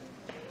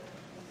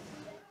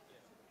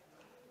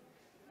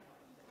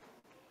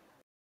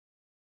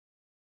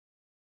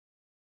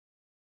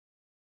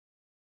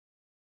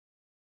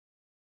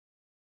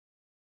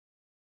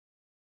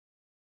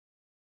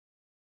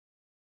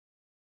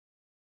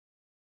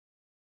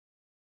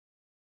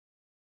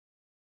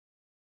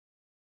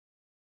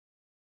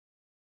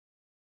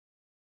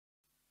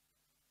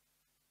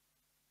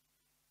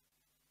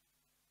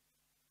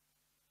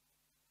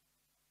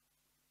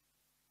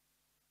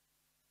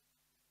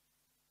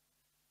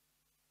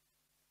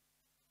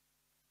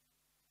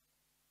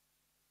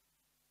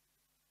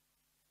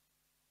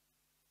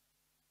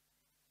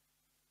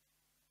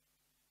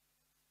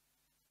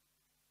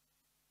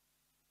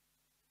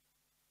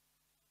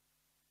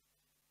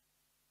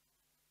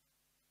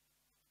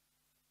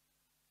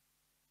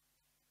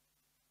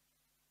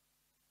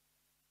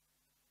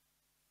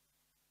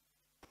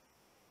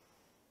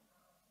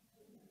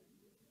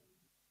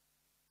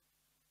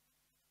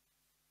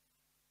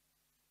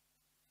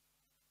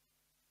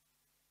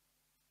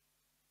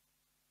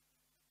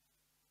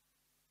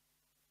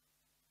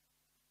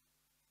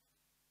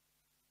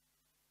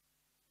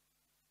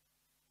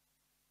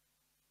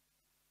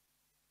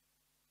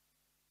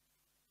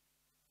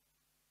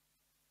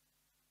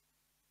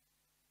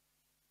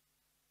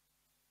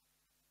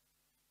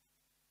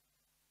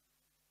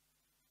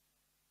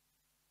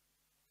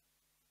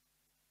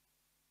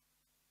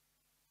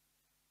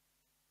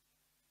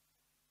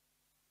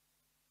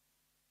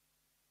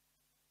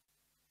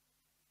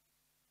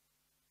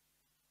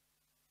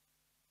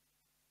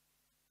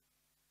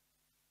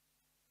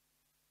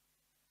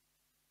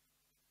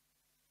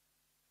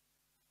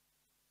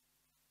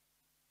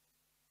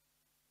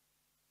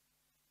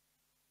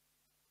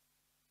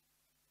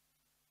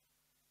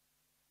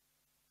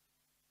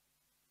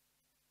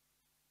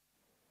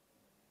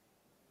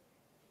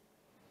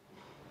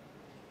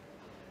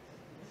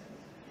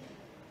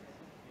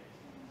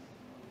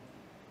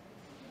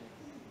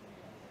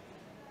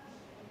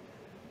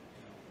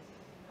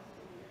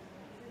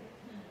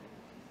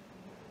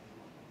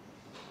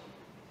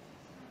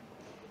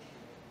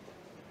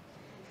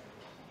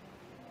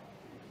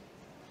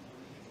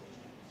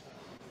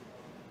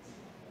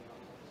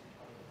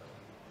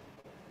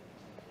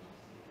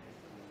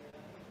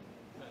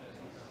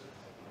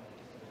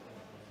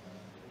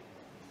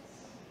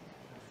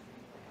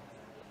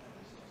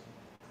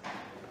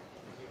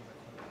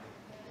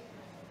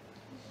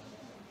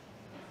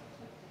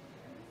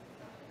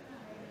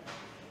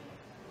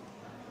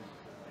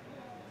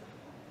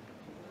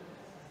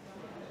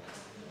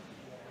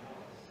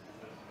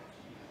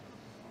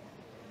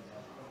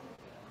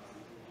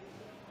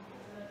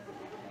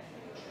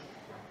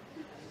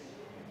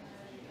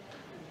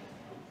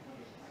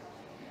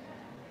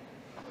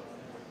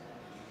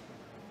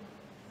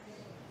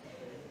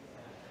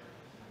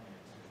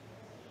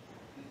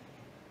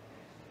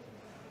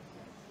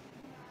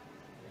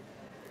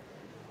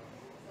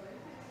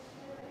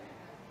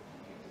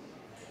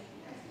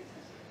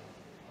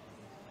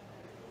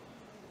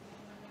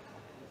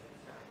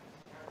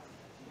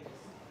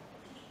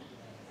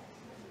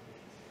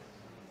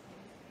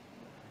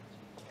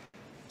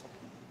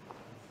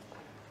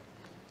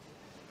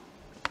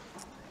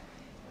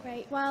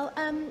 Great. Well,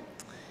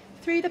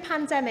 Through the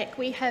pandemic,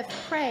 we have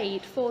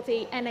prayed for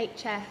the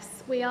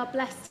NHS. We are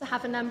blessed to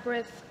have a number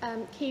of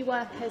key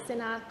workers in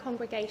our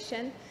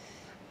congregation,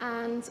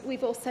 and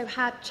we've also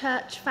had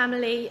church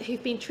family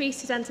who've been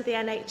treated under the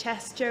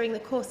NHS during the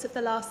course of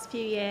the last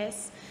few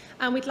years,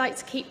 and we'd like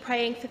to keep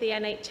praying for the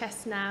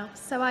NHS now.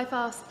 So I've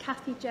asked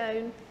Kathy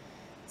Joan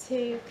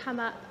to come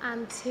up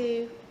and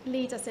to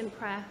lead us in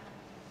prayer.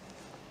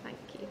 Thank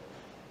you.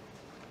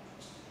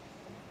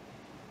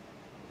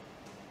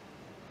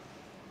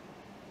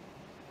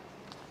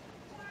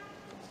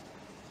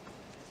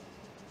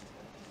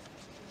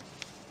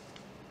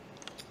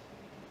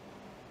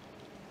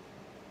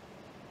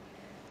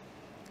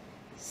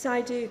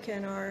 Duke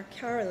and our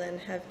Carolyn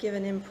have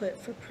given input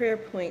for prayer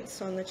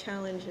points on the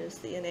challenges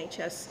the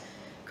NHS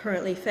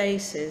currently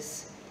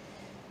faces.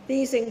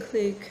 These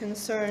include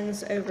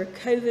concerns over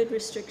COVID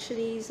restriction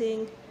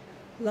easing,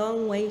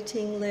 long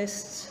waiting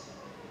lists,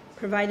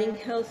 providing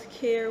health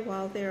care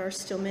while there are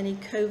still many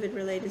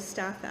COVID-related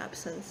staff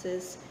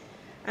absences,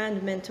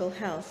 and mental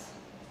health.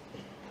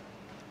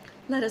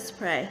 Let us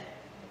pray.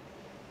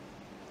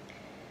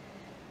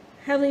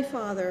 Heavenly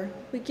Father,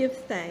 we give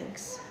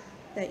thanks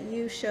that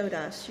you showed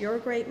us your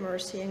great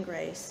mercy and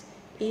grace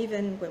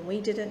even when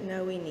we didn't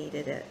know we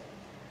needed it,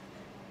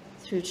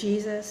 through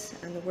Jesus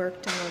and the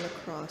work done on the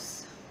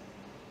cross.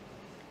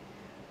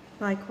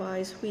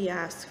 Likewise, we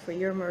ask for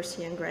your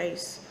mercy and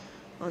grace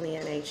on the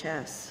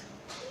NHS.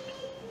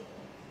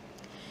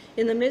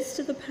 In the midst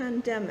of the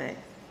pandemic,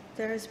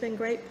 there has been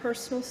great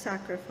personal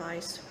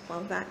sacrifice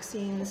while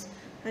vaccines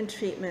and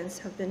treatments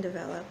have been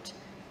developed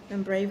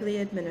and bravely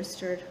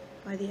administered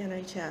by the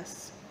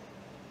NHS.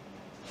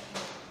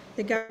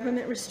 The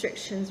government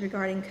restrictions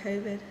regarding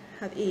COVID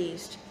have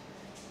eased,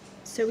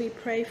 so we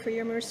pray for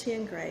your mercy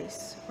and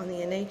grace on the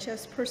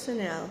NHS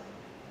personnel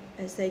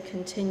as they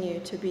continue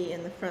to be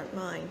in the front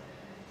line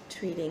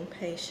treating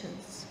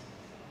patients.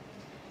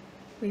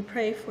 We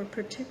pray for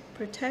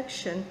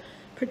protection,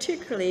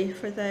 particularly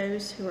for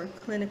those who are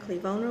clinically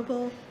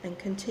vulnerable and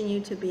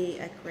continue to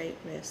be at great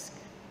risk.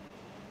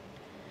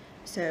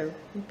 So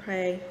we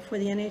pray for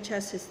the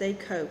NHS as they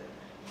cope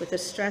with the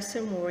stress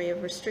and worry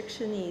of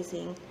restriction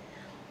easing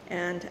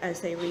and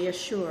as they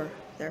reassure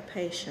their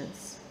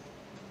patients.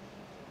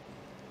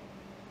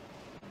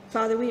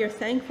 Father, we are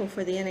thankful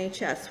for the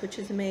NHS, which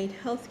has made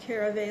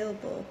healthcare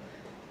available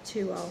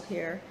to all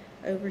here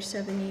over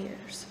 70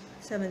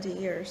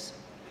 years.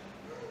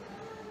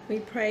 We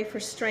pray for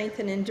strength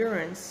and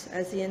endurance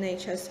as the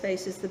NHS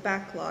faces the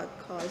backlog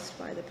caused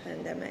by the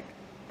pandemic,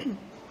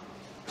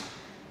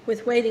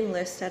 with waiting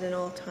lists at an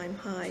all-time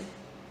high.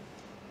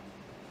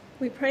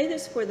 We pray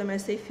this for them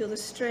as they feel the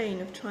strain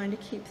of trying to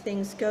keep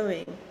things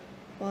going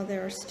while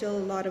there are still a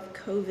lot of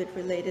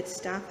COVID-related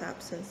staff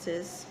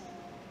absences.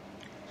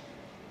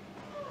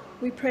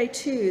 We pray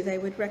too they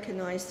would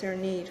recognize their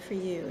need for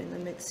you in the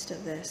midst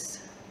of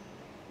this.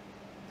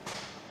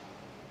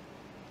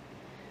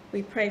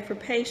 We pray for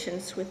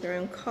patients with their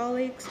own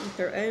colleagues, with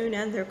their own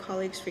and their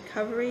colleagues'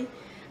 recovery,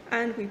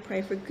 and we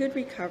pray for good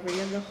recovery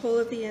of the whole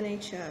of the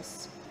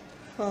NHS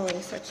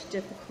following such a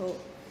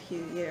difficult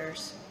few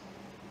years.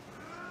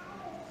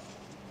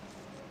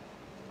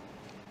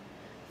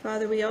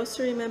 Father, we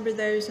also remember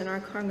those in our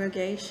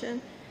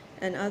congregation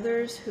and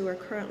others who are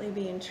currently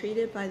being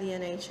treated by the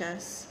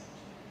NHS.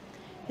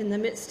 In the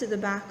midst of the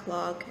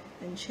backlog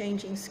and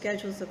changing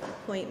schedules of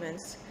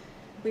appointments,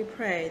 we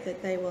pray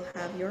that they will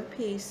have your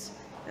peace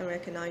and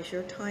recognize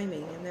your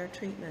timing in their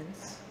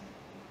treatments.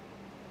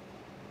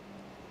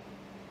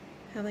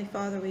 Heavenly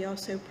Father, we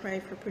also pray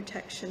for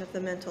protection of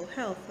the mental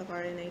health of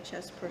our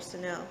NHS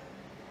personnel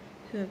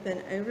who have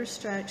been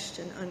overstretched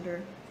and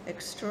under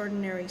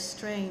extraordinary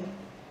strain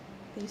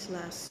these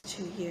last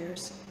 2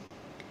 years.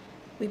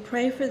 We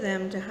pray for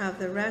them to have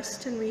the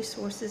rest and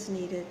resources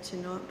needed to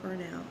not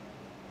burn out.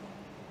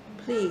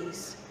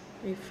 Please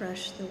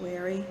refresh the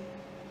weary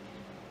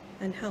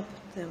and help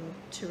them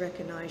to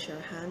recognize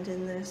your hand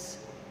in this.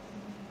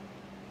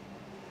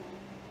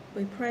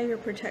 We pray your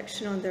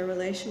protection on their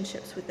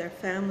relationships with their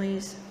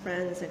families,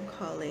 friends, and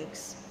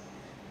colleagues,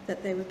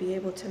 that they would be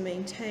able to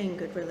maintain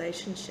good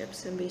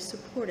relationships and be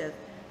supportive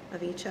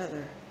of each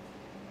other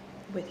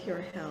with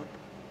your help.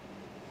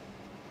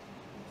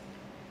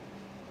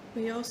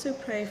 We also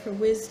pray for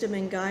wisdom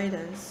and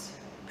guidance,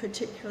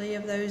 particularly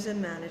of those in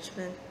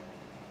management,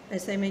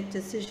 as they make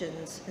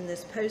decisions in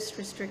this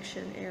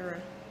post-restriction era.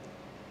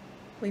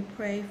 We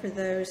pray for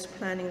those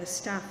planning the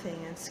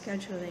staffing and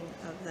scheduling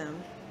of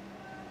them.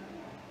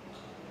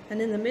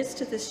 And in the midst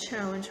of this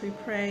challenge, we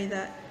pray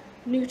that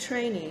new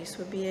trainees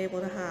would be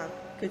able to have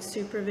good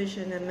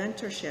supervision and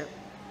mentorship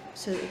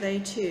so that they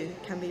too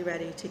can be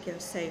ready to give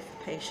safe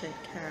patient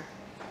care.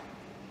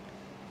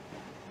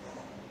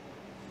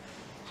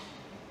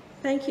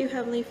 Thank you,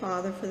 Heavenly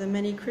Father, for the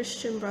many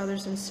Christian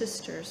brothers and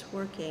sisters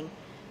working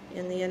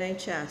in the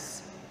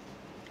NHS.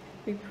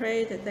 We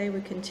pray that they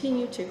would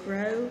continue to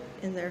grow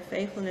in their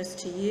faithfulness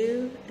to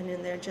you and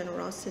in their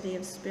generosity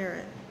of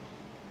spirit,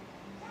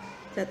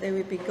 that they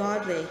would be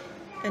godly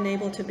and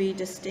able to be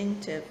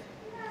distinctive,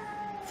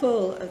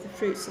 full of the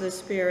fruits of the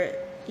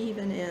Spirit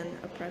even in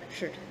a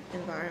pressured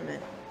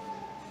environment.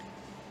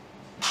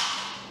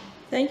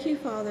 Thank you,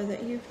 Father,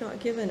 that you've not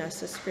given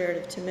us a spirit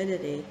of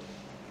timidity,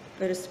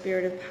 but a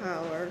spirit of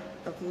power,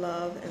 of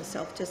love, and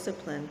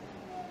self-discipline.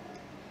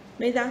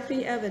 May that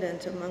be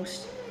evident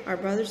amongst our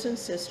brothers and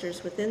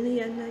sisters within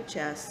the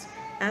NHS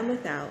and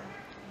without,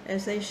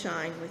 as they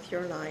shine with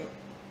your light.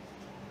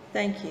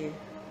 Thank you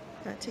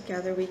that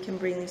together we can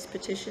bring these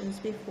petitions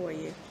before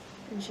you.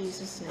 In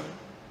Jesus' name,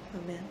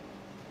 amen.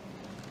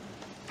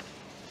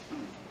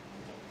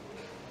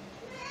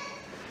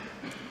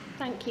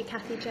 Thank you,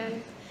 Kathy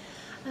Jones.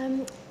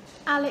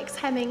 Alex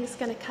Hemming's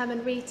going to come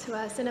and read to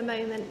us in a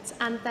moment,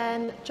 and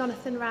then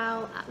Jonathan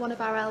Rowell, one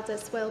of our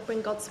elders, will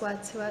bring God's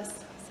word to us.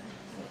 So,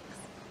 Alex.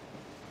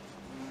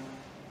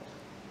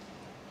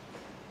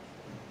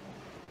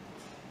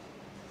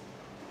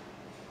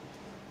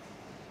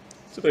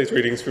 Today's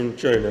readings from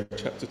Jonah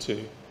chapter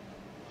 2.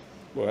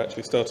 Well,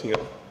 actually starting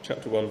at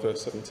chapter 1,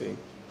 verse 17.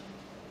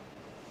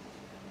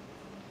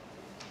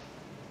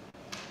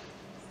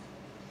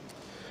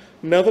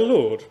 Now the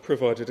Lord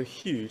provided a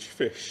huge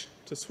fish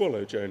to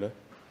swallow Jonah,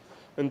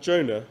 and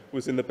Jonah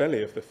was in the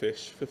belly of the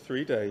fish for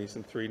 3 days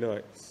and 3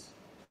 nights.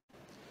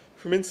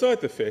 From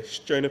inside the fish,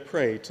 Jonah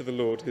prayed to the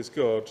Lord his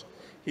God.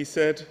 He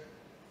said,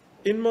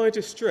 "In my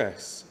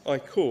distress I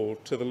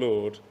called to the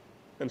Lord,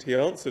 and he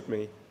answered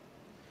me.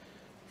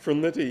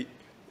 From the deep,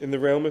 in the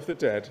realm of the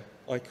dead,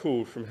 I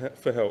called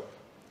for help,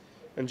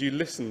 and you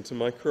listened to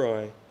my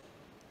cry.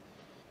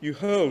 You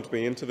hurled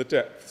me into the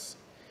depths,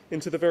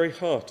 into the very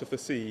heart of the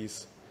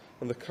seas,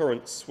 and the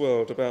currents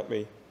swirled about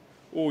me.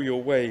 All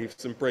your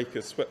waves and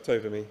breakers swept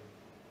over me.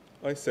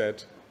 I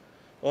said,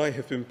 I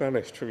have been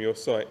banished from your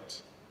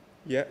sight,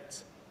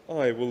 yet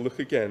I will look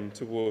again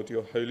toward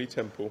your holy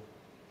temple.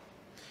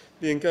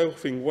 The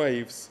engulfing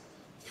waves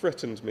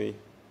threatened me,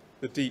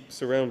 the deep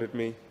surrounded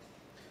me.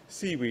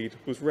 Seaweed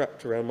was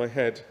wrapped around my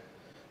head.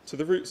 To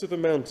the roots of the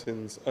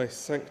mountains I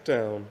sank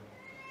down,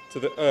 to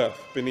the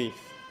earth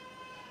beneath,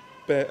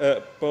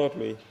 barred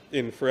me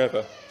in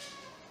forever.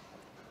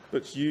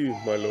 But you,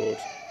 my Lord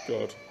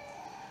God,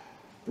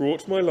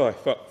 brought my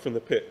life up from the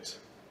pit.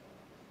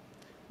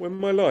 When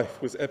my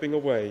life was ebbing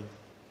away,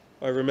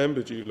 I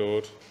remembered you,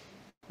 Lord,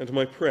 and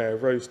my prayer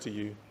rose to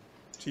you,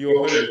 to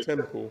your holy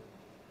temple.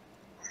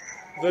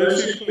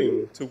 Those who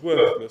cling to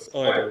worthless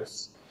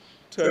idols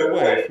turn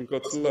away from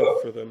God's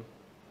love for them.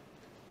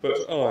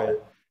 But I,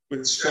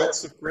 with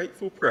shouts of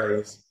grateful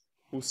praise,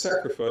 will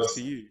sacrifice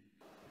to you.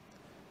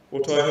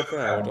 What I have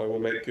vowed I will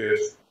make good.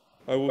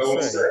 I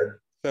will say,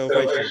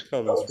 salvation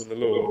comes from the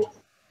Lord.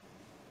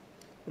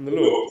 And the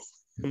Lord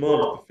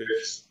commanded the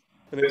fish,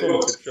 and it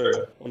vomited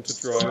Jonah onto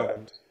dry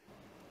land.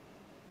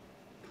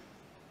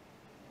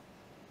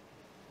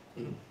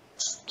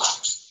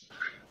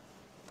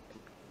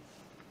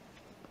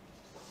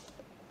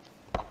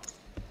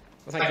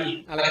 Well, thank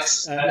you,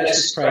 Alex. Let's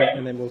just pray,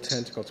 and then we'll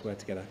turn to God's word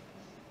together.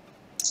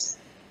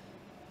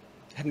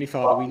 Heavenly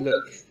Father, we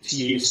look to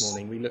you this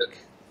morning. We look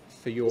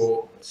for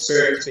your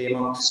Spirit to be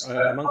amongst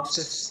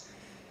us,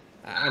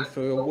 and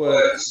for your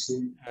word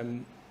to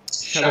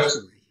show us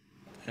the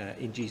way.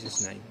 In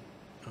Jesus' name,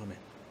 amen.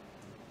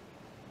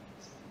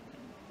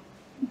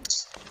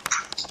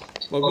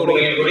 Well, good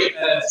morning, everybody.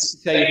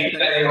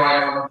 Today I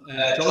am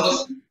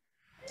Jonathan,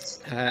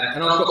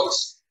 and I've got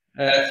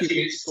a few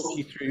minutes to talk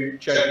you through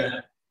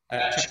Jonah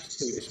chapter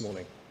 2 this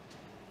morning.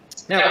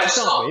 Now, to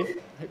start with,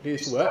 hopefully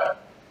this will work.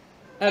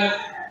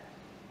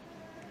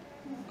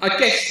 I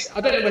guess,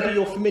 I don't know whether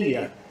you're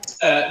familiar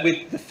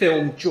with the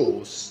film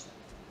Jaws.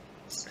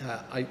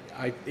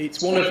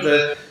 It's one of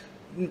the,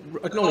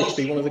 acknowledged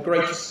to be one of the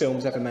greatest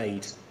films ever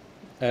made.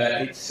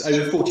 It's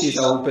over 40 years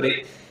old, but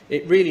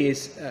it really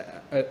is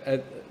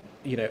a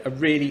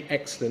really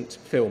excellent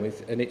film,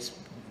 and it's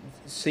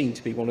seen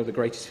to be one of the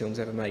greatest films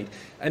ever made.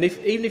 And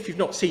even if you've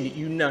not seen it,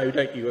 you know,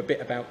 don't you, a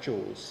bit about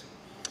Jaws.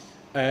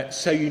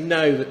 So you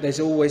know that there's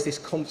always this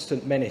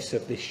constant menace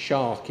of this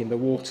shark in the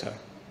water.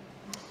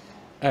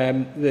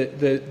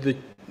 The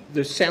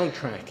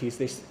soundtrack is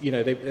this, you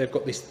know, they've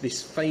got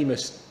this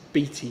famous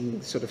beating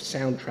sort of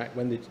soundtrack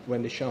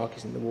when the shark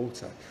is in the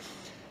water,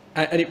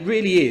 and it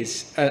really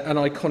is an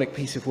iconic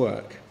piece of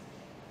work.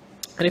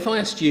 And if I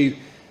asked you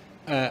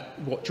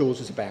what Jaws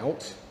was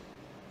about,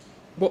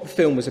 what the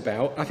film was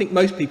about, I think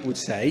most people would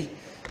say,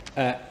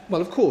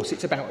 well, of course,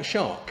 it's about a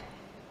shark.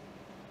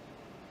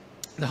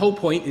 The whole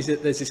point is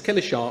that there's this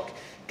killer shark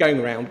going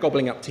around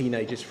gobbling up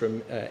teenagers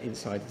from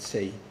inside the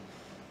sea.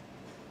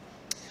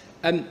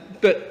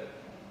 But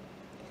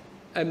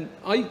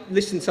I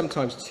listen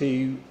sometimes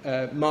to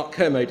Mark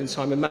Kermode and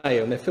Simon May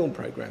on their film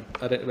programme.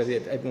 I don't know whether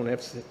everyone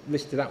else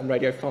listened to that on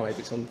Radio 5.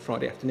 It's on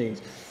Friday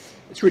afternoons.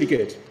 It's really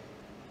good.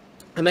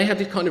 And they have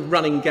this kind of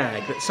running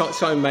gag that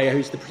Simon Mayer,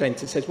 who's the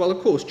presenter, says, well, of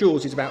course,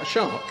 Jaws is about a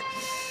shark.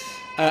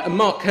 And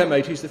Mark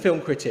Kermode, who's the film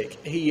critic,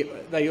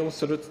 they all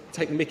sort of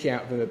take the mickey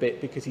out of him a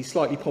bit because he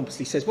slightly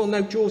pompously says, well,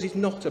 no, Jaws is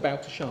not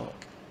about a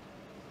shark.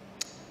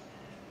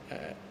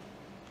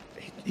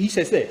 He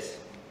says this,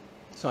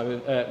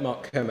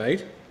 Mark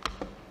Kermode,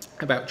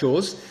 about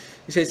Jaws.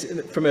 He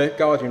says, from a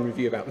Guardian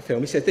review about the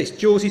film, he said this: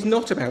 Jaws is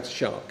not about a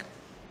shark.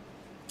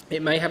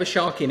 It may have a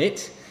shark in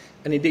it,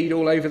 and indeed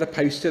all over the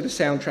poster, the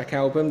soundtrack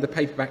album, the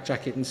paperback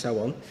jacket and so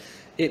on.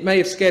 It may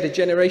have scared a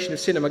generation of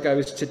cinema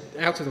goers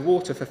out of the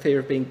water for fear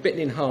of being bitten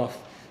in half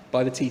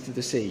by the teeth of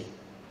the sea.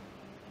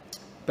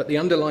 But the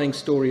underlying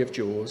story of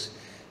Jaws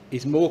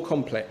is more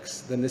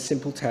complex than the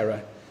simple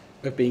terror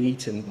of being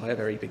eaten by a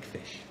very big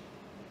fish.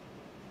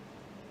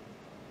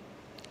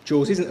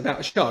 Jaws isn't about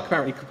a shark.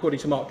 Apparently, according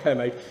to Mark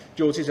Kermode,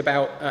 Jaws is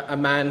about a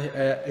man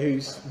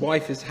whose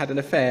wife has had an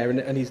affair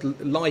and his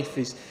life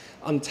is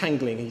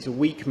untangling. He's a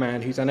weak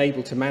man who's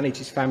unable to manage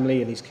his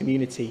family and his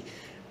community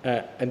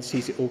and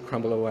sees it all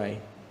crumble away.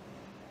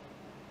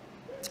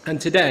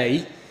 And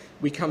today,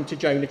 we come to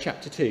Jonah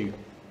chapter 2.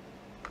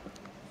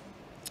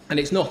 And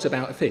it's not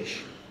about a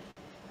fish.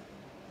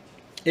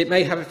 It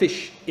may have a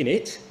fish in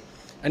it,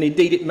 and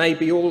indeed it may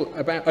be all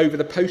about over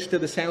the poster,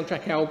 the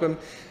soundtrack album,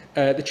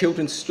 the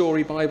children's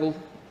story Bible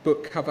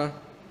book cover.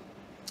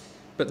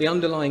 But the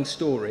underlying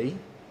story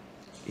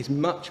is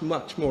much,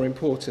 much more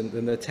important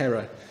than the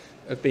terror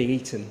of being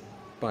eaten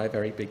by a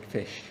very big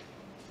fish.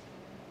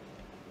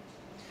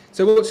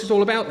 So what's this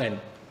all about then?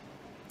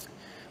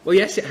 Well,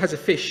 yes, it has a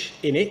fish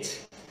in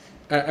it,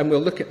 and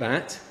we'll look at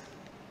that.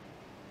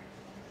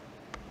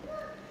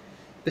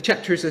 The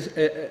chapter is,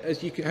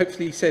 as you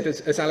hopefully said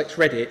as Alex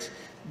read it,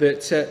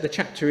 that the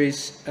chapter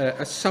is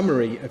a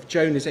summary of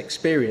Jonah's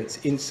experience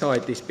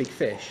inside this big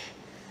fish.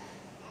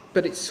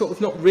 But it's sort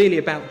of not really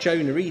about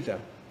Jonah either.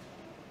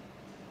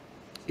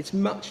 It's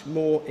much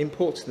more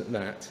important than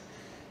that.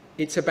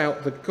 It's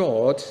about the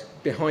God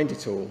behind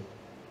it all.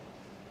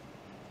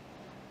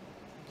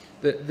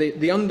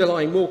 The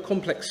underlying, more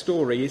complex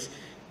story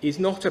is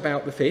not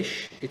about the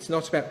fish, it's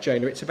not about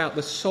Jonah, it's about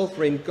the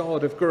sovereign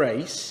God of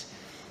grace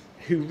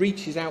who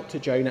reaches out to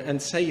Jonah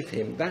and saves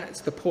him. That's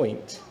the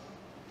point.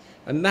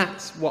 And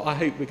that's what I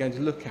hope we're going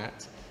to look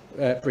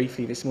at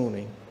briefly this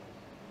morning.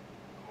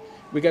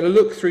 We're going to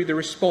look through the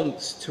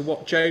response to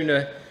what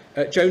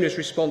Jonah's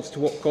response to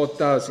what God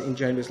does in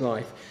Jonah's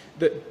life,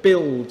 that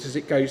builds as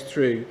it goes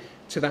through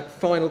to that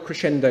final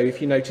crescendo,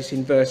 if you notice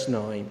in verse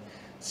 9,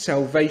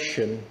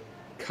 salvation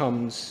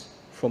comes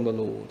from the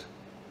Lord.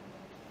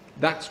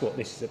 That's what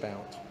this is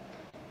about.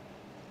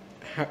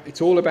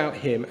 It's all about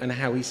him and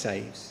how he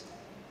saves.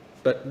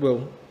 But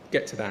we'll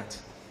get to that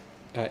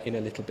in a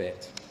little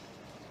bit.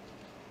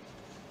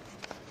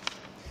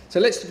 So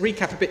let's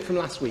recap a bit from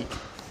last week.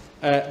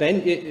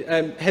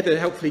 Heather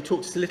helpfully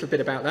talked us a little bit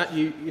about that.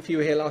 If you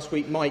were here last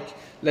week, Mike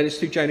led us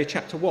through Jonah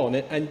chapter 1.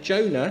 And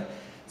Jonah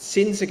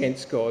sins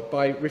against God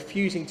by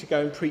refusing to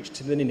go and preach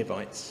to the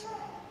Ninevites.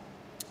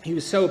 He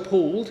was so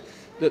appalled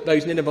that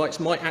those Ninevites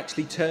might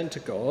actually turn to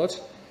God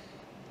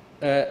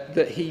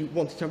that he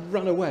wanted to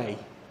run away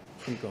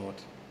from God.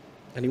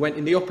 And he went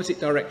in the opposite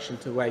direction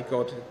to the way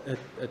God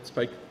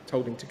had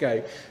told him to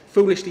go,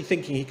 foolishly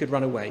thinking he could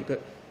run away,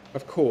 but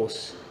of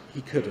course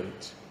he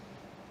couldn't.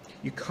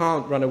 You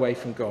can't run away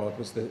from God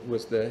was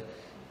the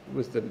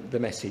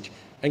message.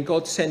 And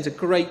God sends a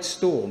great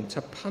storm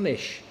to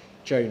punish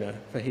Jonah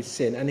for his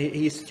sin, and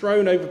he is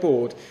thrown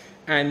overboard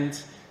and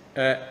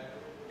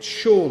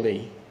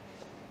surely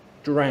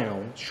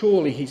drowned.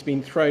 Surely he's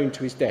been thrown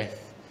to his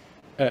death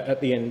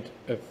at the end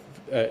of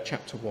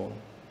chapter 1.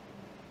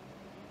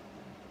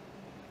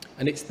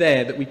 And it's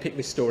there that we pick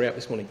this story up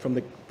this morning,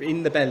 from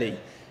in the belly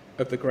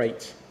of the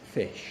great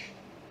fish.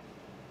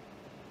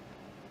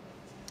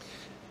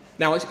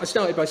 Now, I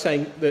started by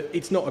saying that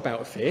it's not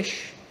about a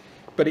fish,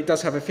 but it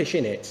does have a fish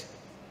in it.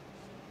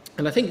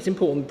 And I think it's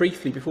important,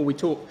 briefly, before we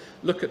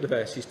look at the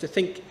verses, to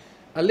think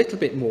a little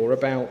bit more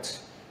about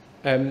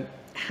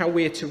how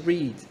we're to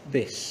read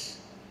these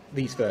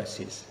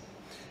verses.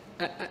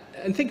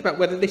 And think about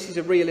whether this is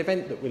a real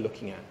event that we're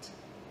looking at.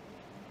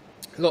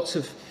 Lots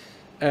of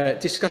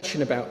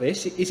discussion about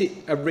this. Is it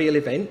a real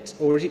event,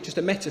 or is it just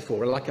a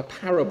metaphor, like a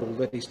parable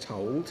that is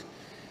told,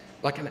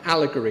 like an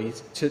allegory,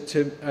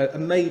 to a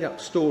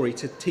made-up story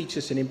to teach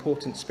us an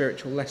important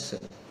spiritual lesson?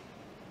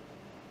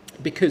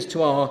 Because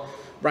to our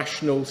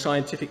rational,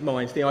 scientific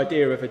minds, the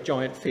idea of a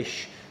giant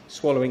fish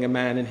swallowing a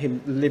man and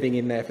him living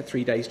in there for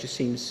 3 days just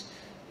seems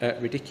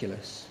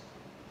ridiculous.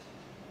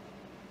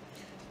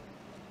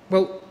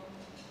 Well,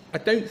 I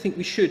don't think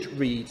we should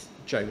read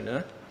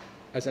Jonah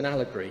as an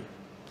allegory.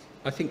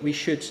 I think we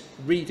should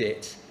read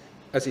it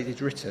as it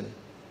is written.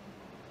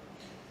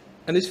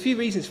 And there's a few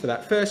reasons for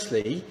that.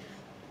 Firstly,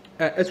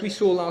 as we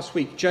saw last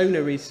week,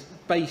 Jonah is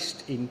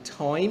based in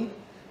time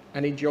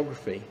and in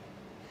geography.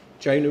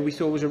 Jonah, we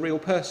saw, was a real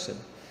person,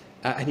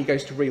 and he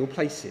goes to real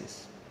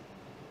places.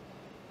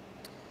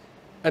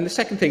 And the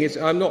second thing is,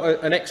 I'm not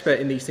an expert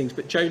in these things,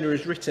 but Jonah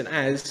is written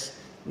as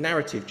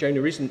narrative.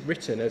 Jonah isn't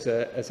written as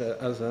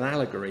an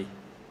allegory.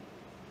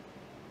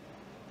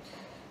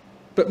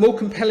 But more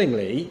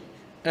compellingly,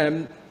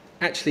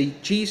 actually,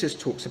 Jesus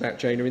talks about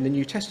Jonah in the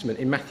New Testament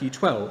in Matthew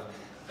 12.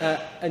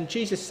 And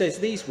Jesus says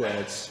these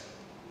words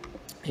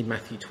in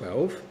Matthew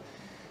 12.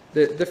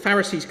 The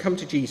Pharisees come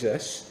to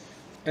Jesus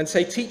and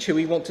say, "Teacher,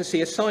 we want to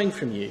see a sign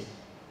from you."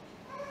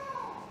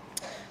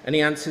 And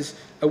he answers,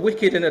 "A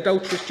wicked and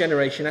adulterous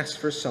generation asks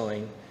for a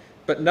sign,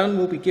 but none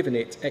will be given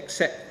it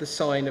except the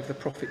sign of the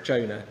prophet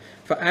Jonah.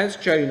 For as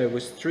Jonah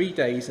was 3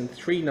 days and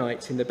 3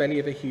 nights in the belly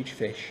of a huge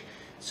fish,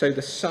 so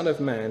the Son of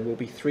Man will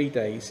be 3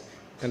 days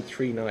and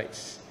 3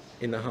 nights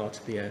in the heart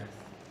of the earth."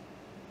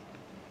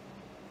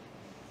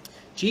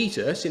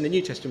 Jesus, in the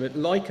New Testament,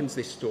 likens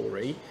this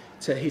story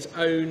to his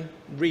own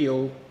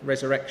real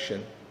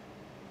resurrection.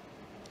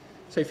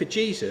 So for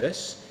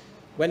Jesus,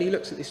 when he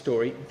looks at this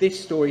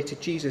story to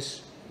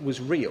Jesus was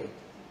real.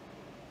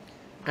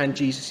 And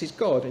Jesus is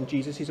God, and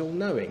Jesus is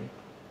all-knowing.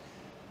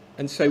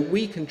 And so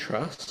we can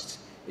trust,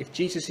 if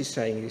Jesus is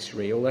saying this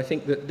real, I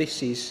think that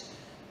this is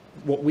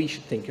what we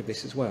should think of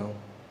this as well.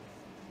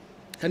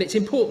 And it's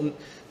important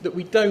that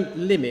we don't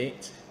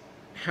limit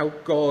how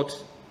God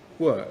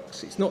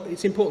works.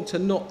 It's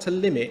important not to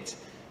limit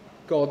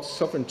God's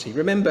sovereignty.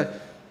 Remember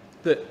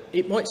that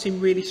it might seem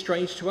really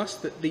strange to us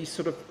that these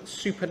sort of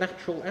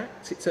supernatural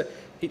acts,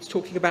 it's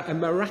talking about a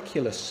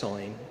miraculous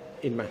sign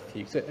in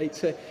Matthew. So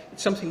it's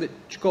something that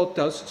God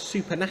does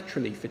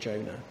supernaturally for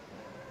Jonah.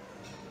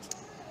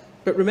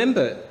 But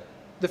remember,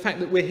 the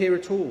fact that we're here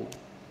at all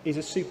is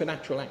a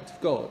supernatural act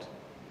of God.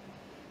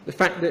 The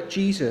fact that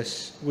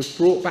Jesus was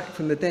brought back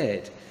from the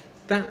dead,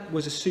 that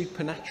was a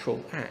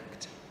supernatural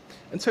act.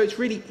 And so it's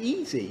really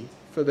easy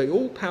for the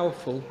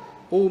all-powerful,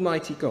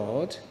 almighty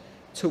God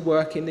to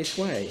work in this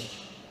way.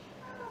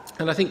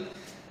 And I think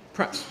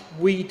perhaps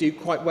we do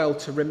quite well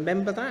to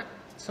remember that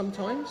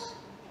sometimes.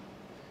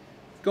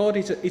 God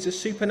is a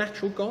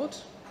supernatural God.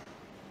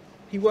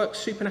 He works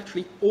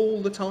supernaturally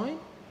all the time.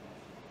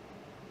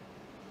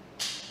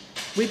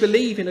 We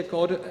believe in a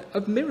God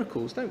of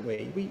miracles, don't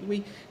we?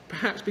 We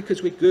perhaps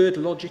because we're good,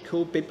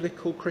 logical,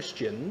 biblical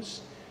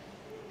Christians,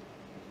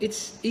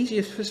 it's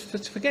easier for us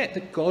to forget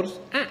that God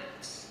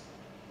acts.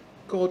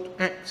 God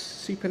acts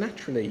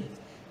supernaturally,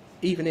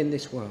 even in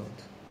this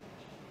world.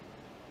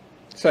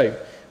 So,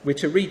 we're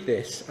to read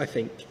this, I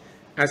think,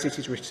 as it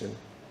is written,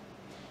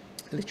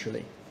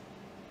 literally.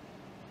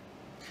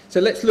 So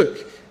let's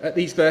look at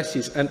these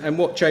verses and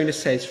what Jonah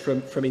says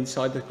from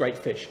inside the great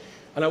fish.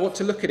 And I want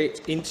to look at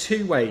it in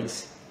 2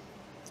 ways.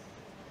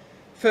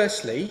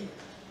 Firstly,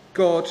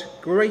 God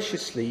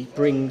graciously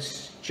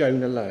brings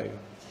Jonah low.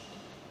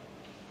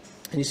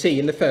 And you see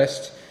in the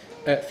first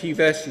few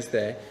verses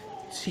there,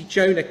 see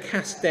Jonah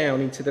cast down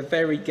into the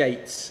very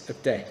gates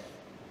of death.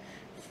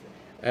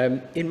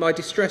 In my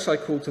distress I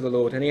called to the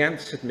Lord, and he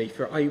answered me,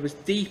 for I was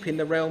deep in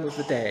the realm of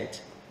the dead.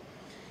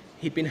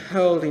 He'd been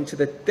hurled into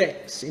the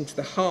depths, into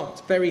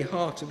the very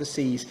heart of the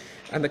seas,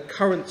 and the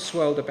current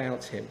swirled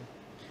about him,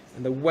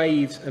 and the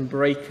waves and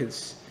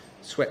breakers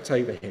swept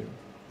over him.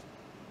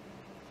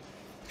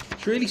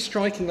 It's really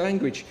striking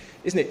language,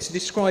 isn't it, to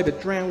describe a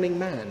drowning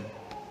man.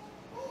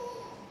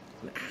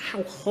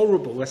 How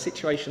horrible a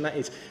situation that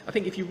is. I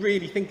think if you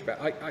really think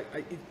about it,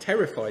 it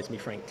terrifies me,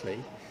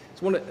 frankly.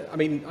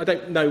 I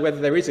don't know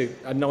whether there is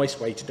a nice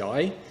way to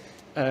die.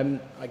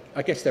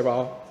 I guess there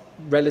are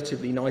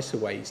relatively nicer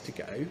ways to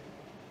go.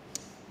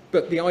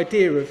 But the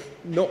idea of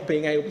not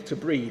being able to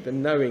breathe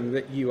and knowing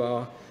that you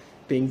are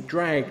being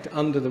dragged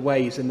under the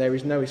waves and there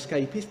is no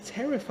escape is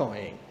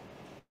terrifying.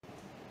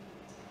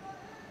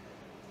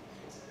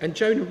 And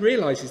Jonah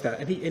realises that,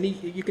 and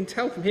you can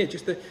tell from here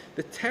just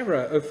the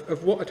terror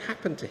of what had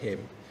happened to him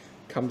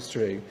comes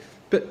through.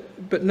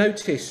 But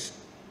notice,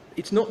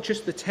 it's not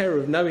just the terror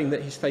of knowing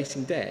that he's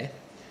facing death.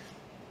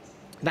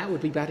 That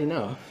would be bad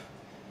enough.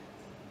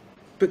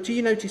 But do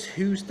you notice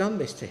who's done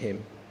this to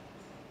him?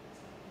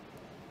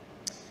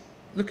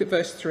 Look at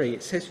verse 3.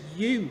 It says,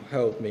 "You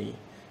hurled me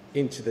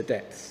into the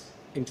depths,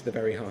 into the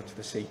very heart of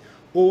the sea.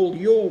 All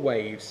your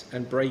waves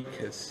and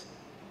breakers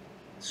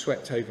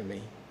swept over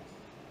me."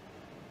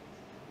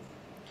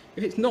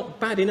 If it's not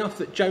bad enough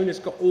that Jonah's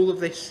got all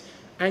of this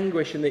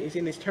anguish and that he's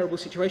in this terrible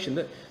situation,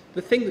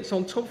 the thing that's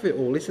on top of it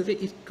all is that it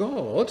is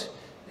God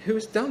who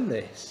has done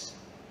this.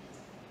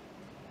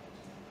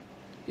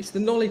 It's the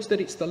knowledge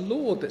that it's the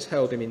Lord that's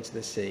hurled him into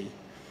the sea.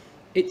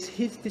 It's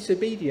his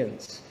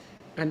disobedience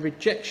and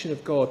rejection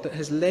of God that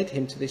has led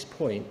him to this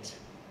point.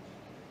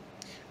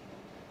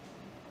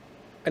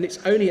 And it's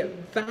only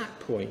at that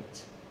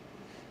point,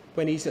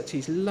 when he's at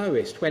his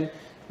lowest, when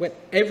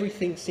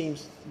everything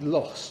seems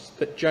lost,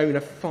 that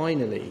Jonah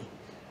finally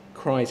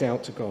cries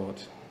out to God.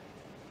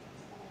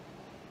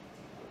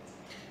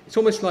 It's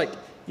almost like,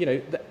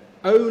 that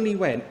only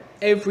when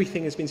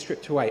everything has been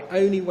stripped away,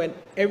 only when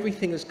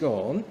everything has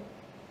gone,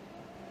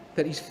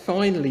 that he's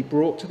finally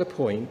brought to the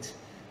point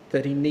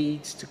that he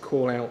needs to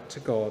call out to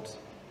God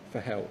for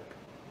help.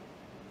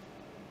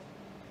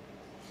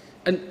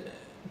 And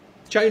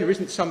Jonah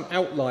isn't some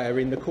outlier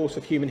in the course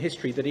of human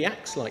history that he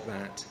acts like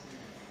that.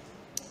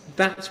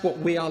 That's what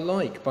we are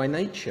like by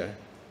nature.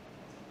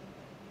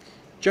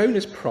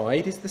 Jonah's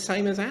pride is the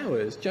same as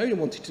ours. Jonah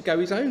wanted to go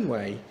his own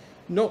way,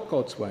 not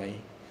God's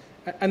way.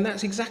 And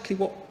that's exactly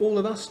what all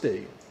of us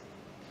do.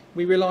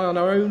 We rely on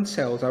our own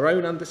selves, our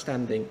own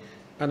understanding,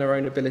 and our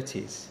own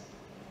abilities.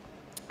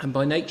 And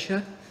by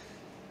nature,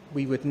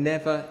 we would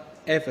never,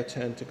 ever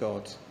turn to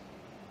God.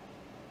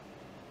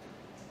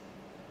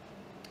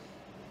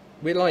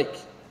 We're like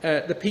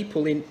the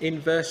people in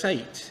verse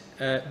 8,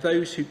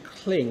 those who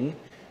cling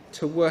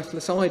to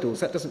worthless idols.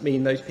 That doesn't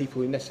mean those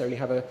people who necessarily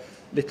have a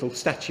little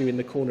statue in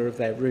the corner of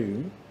their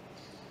room.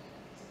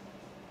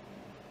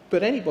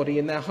 But anybody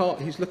in their heart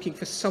who's looking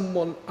for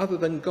someone other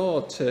than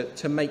God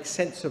to make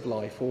sense of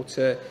life or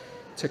to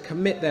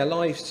commit their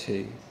lives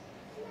to,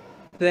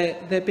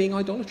 they're being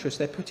idolatrous.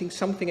 They're putting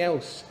something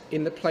else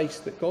in the place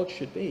that God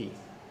should be.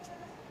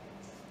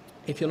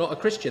 If you're not a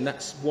Christian,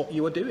 that's what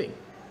you are doing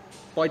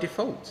by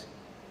default.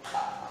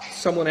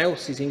 Someone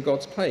else is in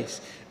God's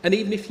place. And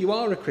even if you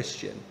are a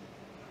Christian,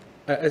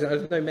 as I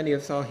know many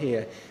of us are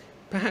here,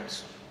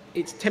 perhaps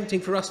it's tempting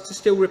for us to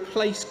still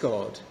replace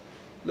God.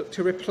 Look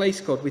to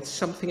replace God with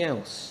something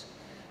else.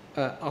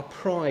 Our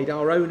pride,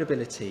 our own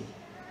ability,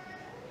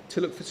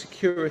 to look for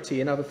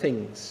security in other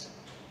things,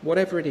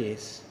 whatever it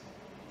is.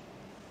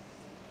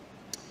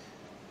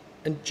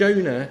 And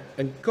Jonah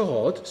and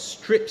God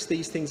strips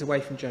these things away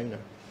from Jonah.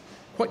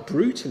 Quite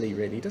brutally,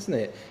 really, doesn't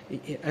it?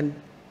 And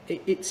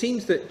it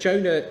seems that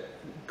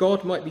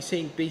God might be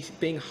seen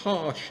being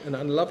harsh and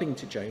unloving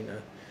to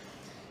Jonah.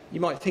 You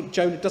might think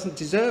Jonah doesn't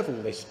deserve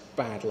all this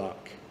bad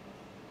luck.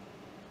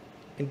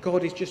 And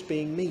God is just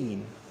being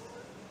mean.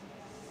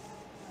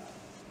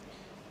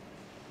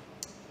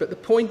 But the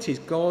point is,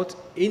 God,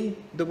 in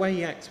the way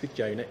he acts with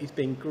Jonah, is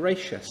being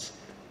gracious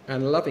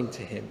and loving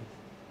to him.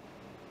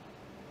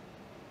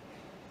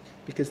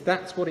 Because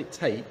that's what it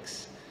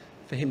takes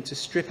for him to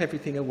strip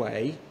everything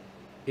away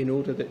in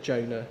order that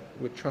Jonah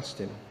would trust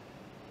him.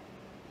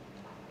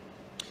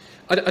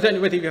 I don't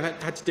know whether you've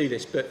had to do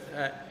this, but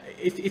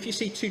if you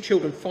see two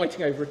children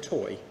fighting over a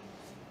toy,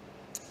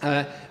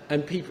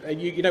 and people,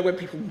 you know when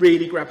people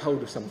really grab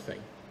hold of something,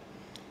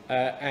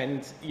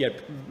 and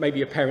maybe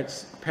your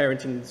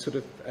parenting sort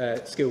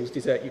of skills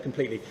desert you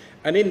completely,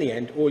 and in the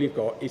end all you've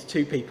got is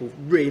two people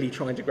really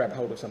trying to grab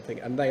hold of something,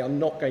 and they are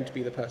not going to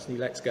be the person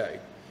who lets go,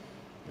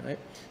 right?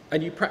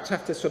 And you perhaps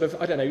have to sort of,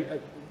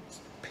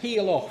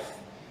 peel off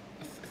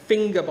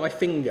finger by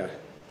finger,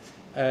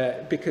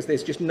 because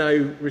there's just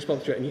no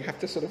response to it, and you have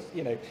to sort of,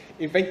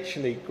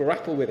 eventually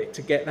grapple with it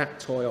to get that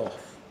toy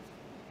off.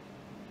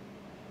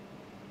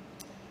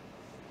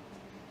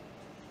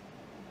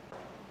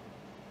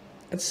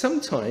 And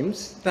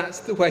sometimes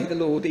that's the way the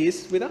Lord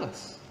is with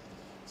us.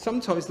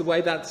 Sometimes the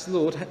way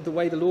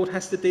the Lord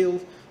has to deal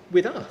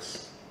with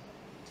us.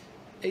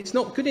 It's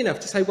not good enough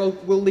to say, well,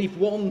 we'll leave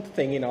one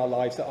thing in our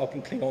lives that I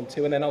can cling on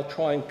to, and then I'll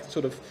try and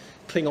sort of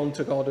cling on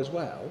to God as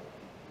well.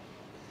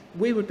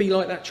 We would be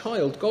like that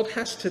child. God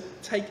has to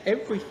take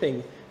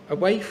everything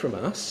away from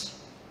us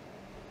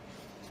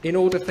in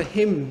order for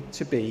him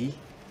to be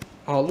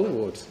our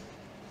Lord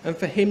and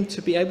for him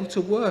to be able to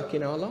work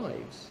in our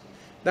lives.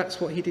 That's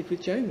what he did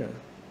with Jonah.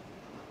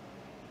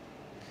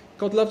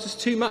 God loves us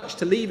too much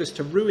to leave us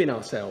to ruin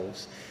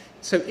ourselves.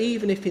 So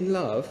even if in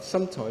love,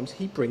 sometimes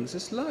he brings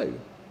us low.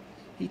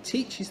 He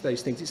teaches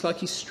those things. It's like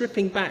he's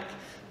stripping back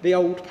the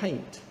old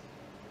paint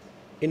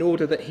in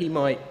order that he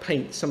might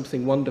paint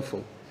something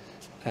wonderful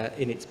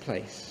in its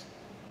place.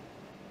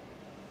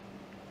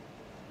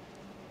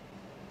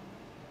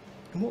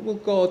 And what will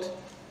God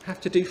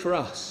have to do for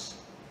us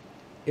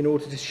in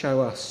order to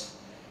show us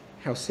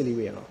how silly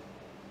we are?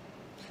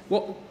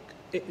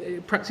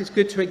 Perhaps it's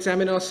good to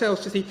examine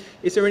ourselves to see,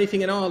 is there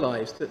anything in our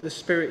lives that the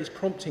Spirit is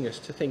prompting us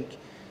to think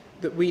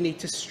that we need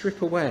to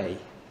strip away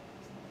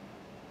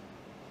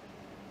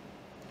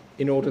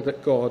in order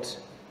that God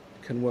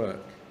can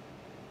work?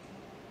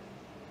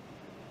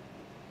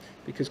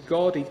 Because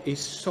God is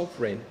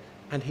sovereign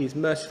and he is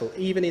merciful,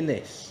 even in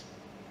this,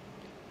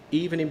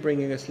 even in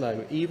bringing us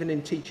low, even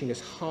in teaching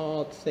us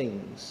hard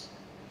things.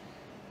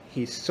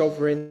 He's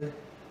sovereign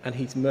and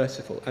he's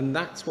merciful. And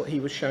that's what he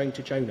was showing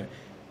to Jonah,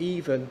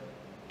 even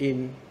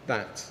in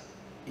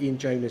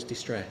Jonah's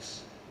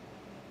distress.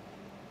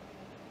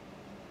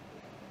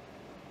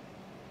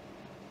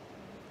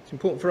 It's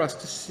important for us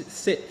to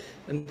sit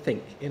and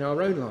think in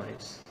our own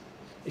lives.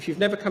 If you've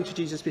never come to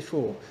Jesus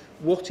before,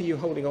 what are you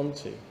holding on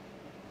to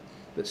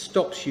that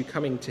stops you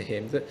coming to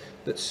him,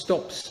 that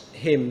stops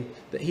him,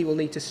 that he will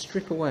need to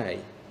strip away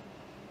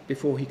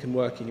before he can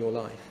work in your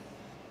life?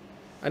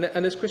 And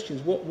as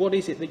Christians, what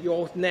is it that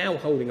you're now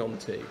holding on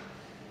to?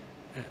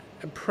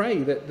 And pray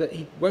that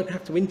he won't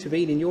have to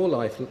intervene in your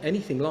life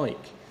anything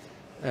like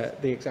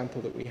the example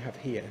that we have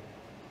here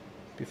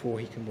before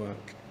he can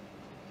work.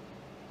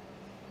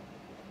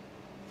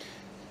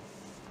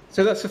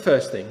 So that's the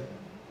first thing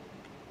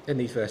in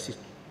these verses.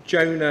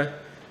 Jonah,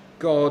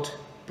 God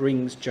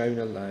brings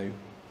Jonah low.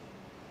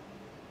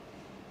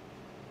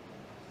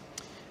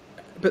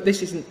 But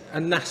this isn't a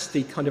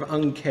nasty kind of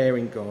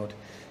uncaring God.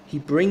 He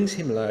brings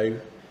him low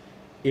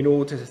in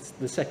order,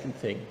 the second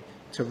thing,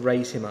 to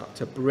raise him up,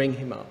 to bring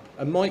him up.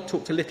 And Mike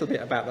talked a little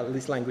bit about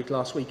this language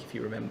last week, if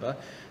you remember,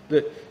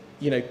 that,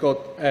 God,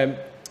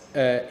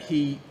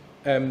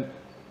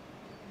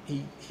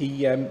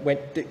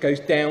 goes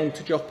down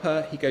to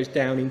Joppa, he goes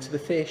down into the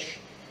fish.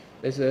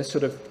 There's a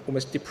sort of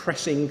almost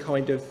depressing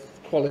kind of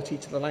quality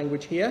to the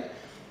language here.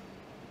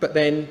 But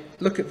then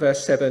look at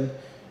verse 7.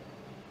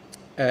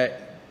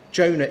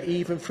 Jonah,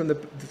 even from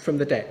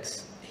the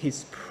depths,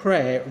 his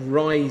prayer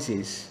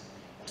rises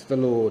to the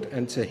Lord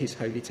and to his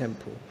holy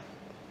temple.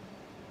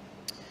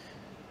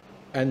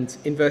 And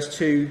in verse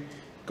 2,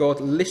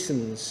 God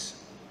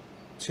listens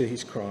to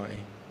his cry.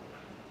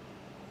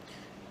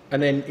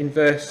 And then in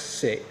verse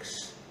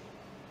 6,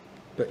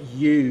 but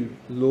you,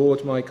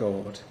 Lord my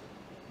God,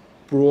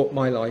 brought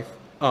my life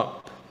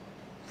up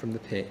from the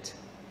pit.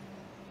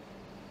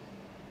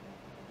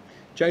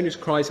 Jonah's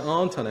cries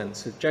aren't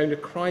unanswered. Jonah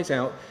cries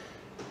out,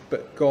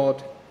 but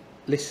God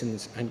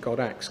listens and God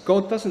acts.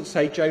 God doesn't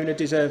say Jonah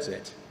deserves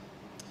it.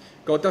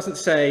 God doesn't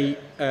say,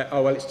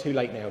 oh, well, it's too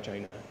late now,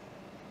 Jonah.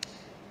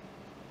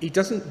 He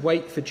doesn't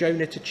wait for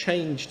Jonah to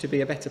change to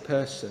be a better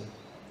person.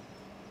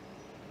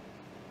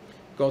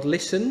 God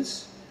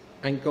listens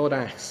and God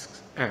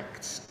acts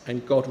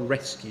and God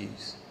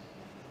rescues.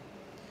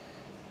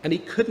 And he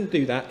couldn't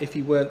do that if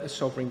he weren't a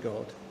sovereign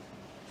God.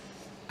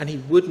 And he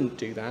wouldn't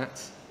do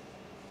that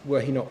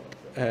were he not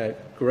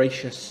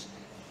gracious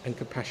and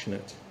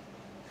compassionate.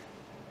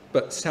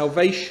 But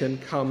salvation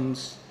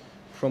comes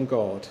from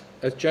God.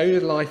 As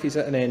Jonah's life is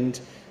at an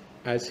end,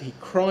 as he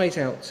cries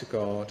out to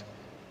God,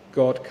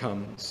 God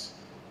comes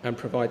and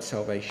provides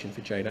salvation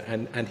for Jonah,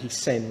 and he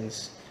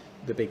sends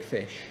the big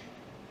fish.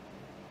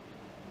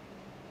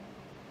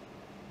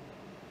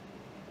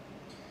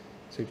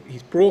 So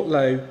he's brought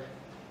low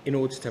in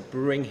order to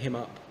bring him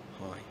up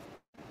high.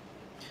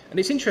 And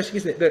it's interesting,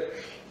 isn't it,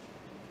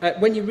 that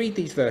when you read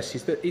these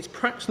verses, that it's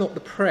perhaps not the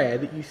prayer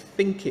that you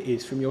think it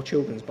is from your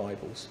children's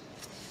Bibles.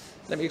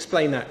 Let me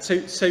explain that.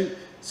 So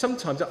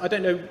sometimes, I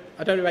don't know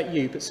about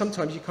you, but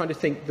sometimes you kind of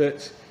think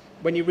that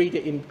when you read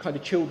it in kind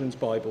of children's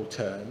Bible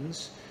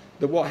terms,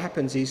 that what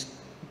happens is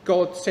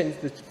God sends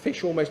the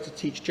fish almost to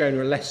teach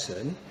Jonah a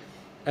lesson,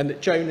 and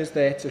that Jonah's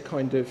there to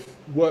kind of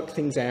work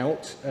things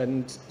out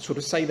and sort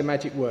of say the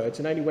magic words,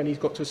 and only when he's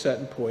got to a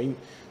certain point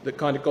that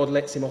kind of God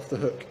lets him off the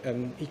hook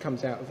and he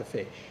comes out of the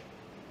fish.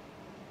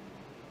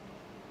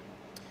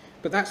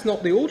 But that's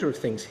not the order of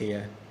things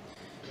here.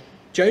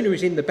 Jonah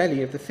is in the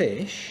belly of the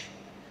fish.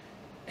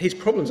 His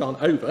problems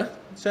aren't over,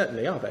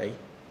 certainly, are they?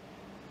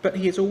 But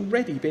he has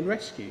already been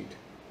rescued.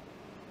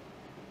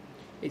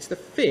 It's the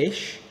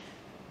fish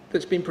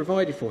that's been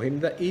provided for him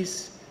that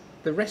is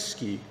the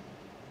rescue.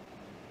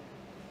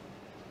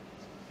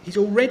 He's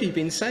already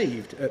been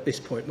saved at this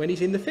point when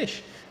he's in the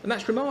fish. And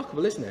that's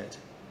remarkable, isn't it?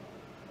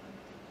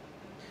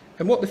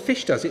 And what the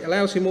fish does, it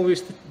allows him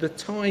always the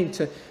time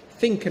to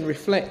think and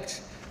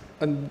reflect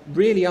and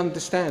really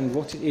understand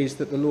what it is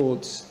that the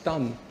Lord's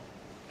done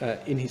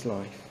in his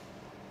life.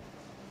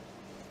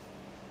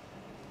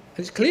 And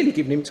it's clearly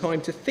given him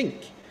time to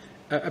think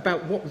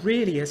about what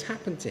really has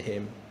happened to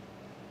him.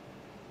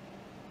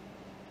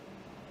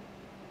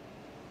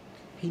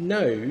 He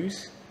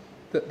knows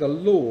that the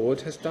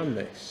Lord has done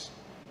this.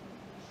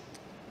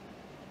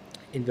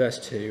 In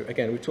verse 2,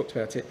 again, we've talked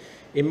about it.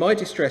 In my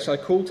distress, I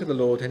called to the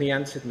Lord, and he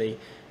answered me.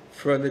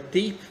 From the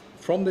deep,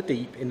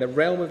 in the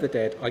realm of the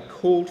dead, I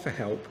called for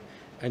help,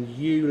 and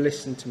you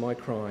listened to my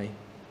cry.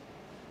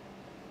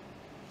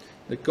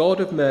 The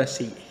God of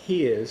mercy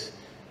hears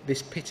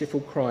this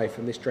pitiful cry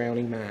from this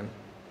drowning man.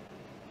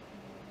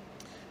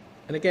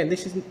 And again,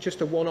 this isn't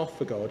just a one-off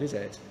for God, is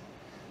it?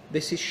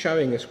 This is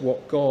showing us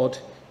what God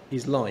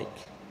is like.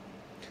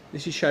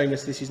 This is showing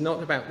us this is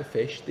not about the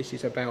fish, this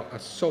is about a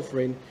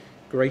sovereign,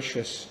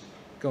 gracious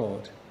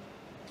God.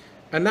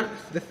 And that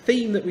the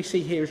theme that we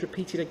see here is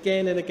repeated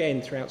again and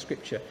again throughout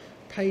Scripture,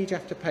 page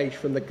after page,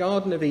 from the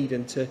Garden of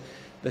Eden to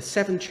the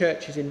 7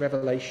 churches in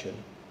Revelation.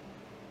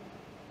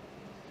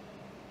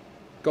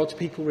 God's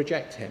people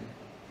reject him.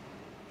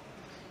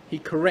 He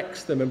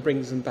corrects them and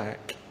brings them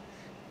back.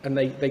 And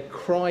they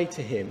cry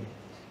to him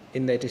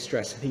in their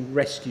distress, and he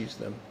rescues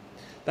them.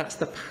 That's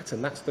the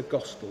pattern, that's the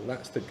gospel,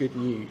 that's the good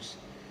news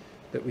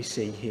that we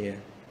see here.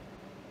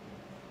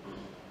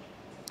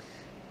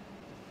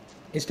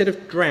 Instead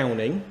of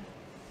drowning,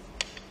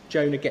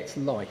 Jonah gets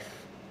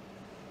life.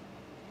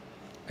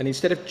 And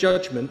instead of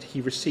judgment,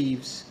 he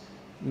receives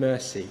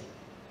mercy.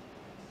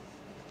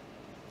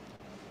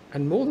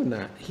 And more than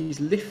that, he's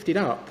lifted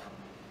up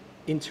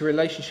into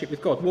relationship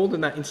with God. More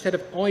than that, instead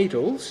of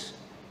idols,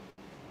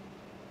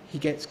 he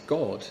gets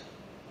God.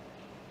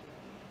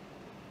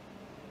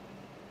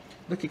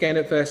 Look again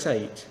at verse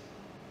 8. It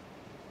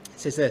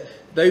says there,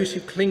 those who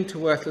cling to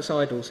worthless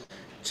idols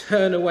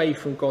turn away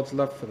from God's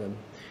love for them.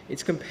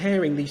 It's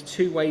comparing these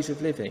two ways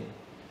of living.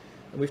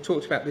 And we've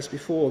talked about this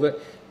before,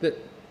 that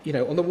you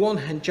know, on the one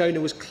hand,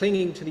 Jonah was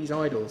clinging to these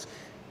idols,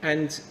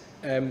 and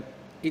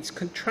it's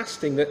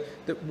contrasting that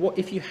what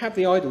if you have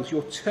the idols,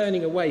 you're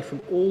turning away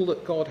from all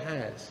that God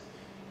has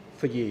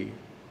for you.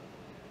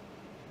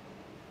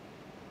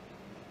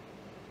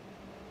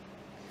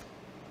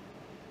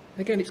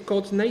 Again, it's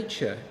God's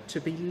nature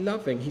to be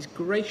loving. He's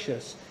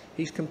gracious,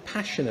 he's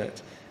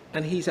compassionate,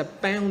 and he's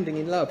abounding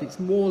in love. It's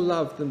more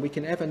love than we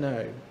can ever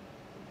know.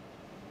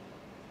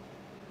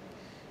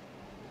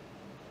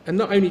 And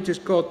not only does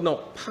God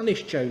not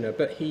punish Jonah,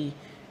 but he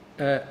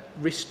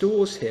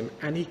restores him,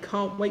 and he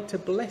can't wait to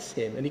bless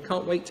him, and he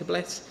can't wait to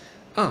bless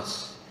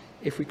us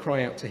if we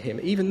cry out to him,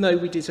 even though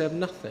we deserve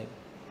nothing.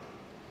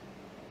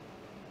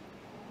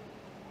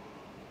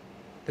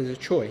 There's a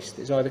choice.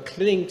 There's either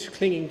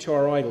clinging to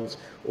our idols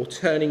or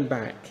turning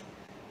back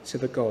to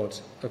the God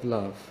of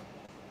love.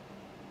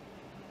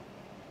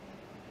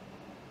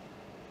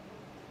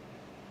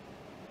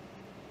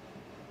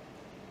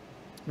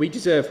 We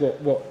deserve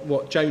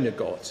what Jonah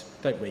got,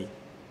 don't we?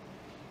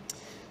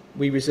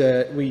 We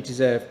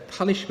deserve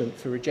punishment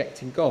for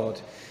rejecting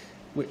God.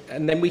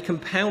 And then we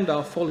compound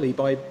our folly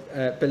by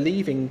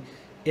believing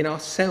in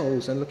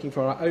ourselves and looking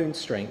for our own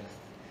strength.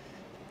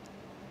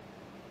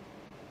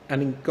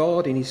 And in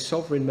God, in his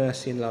sovereign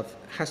mercy and love,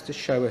 has to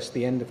show us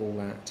the end of all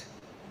that.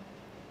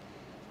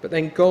 But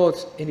then God,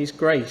 in his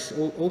grace,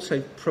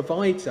 also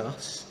provides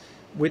us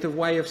with a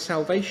way of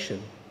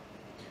salvation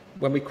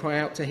when we cry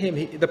out to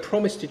him. The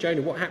promise to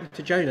Jonah, what happened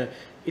to Jonah,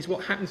 is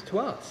what happens to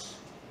us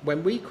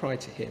when we cry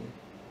to him.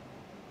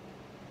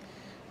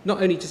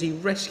 Not only does he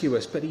rescue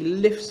us, but he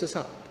lifts us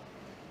up.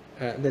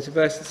 There's a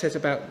verse that says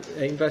about,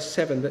 in verse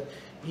 7, that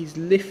he's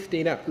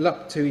lifting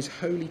up to his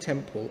holy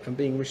temple and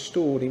being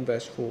restored, in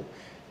verse 4,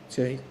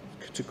 to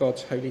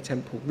God's holy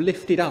temple,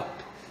 lifted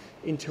up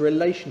into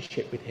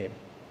relationship with him.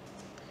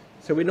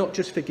 So we're not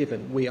just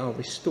forgiven, we are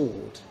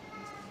restored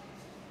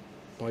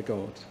by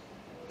God.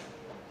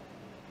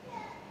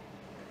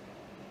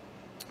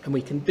 And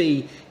we can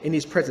be in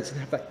his presence and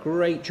have that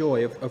great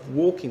joy of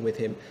walking with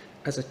him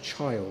as a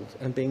child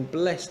and being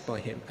blessed by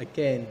him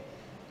again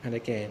and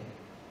again.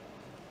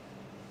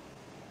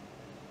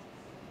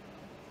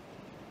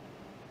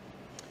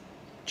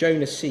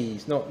 Jonah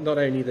sees not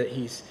only that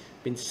he's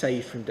been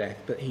saved from death,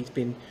 but he's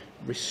been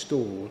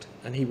restored,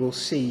 and he will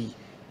see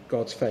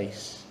God's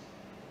face.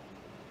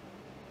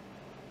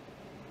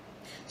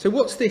 So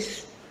what's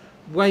this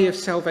way of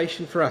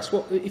salvation for us?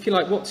 What, if you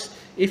like,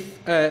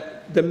 if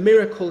the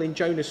miracle in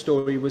Jonah's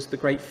story was the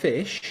great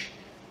fish,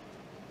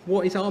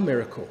 what is our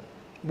miracle?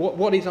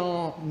 What is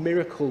our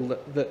miracle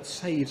that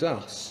saves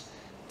us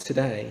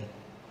today?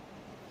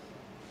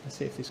 Let's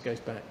see if this goes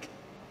back.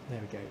 There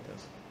we go, it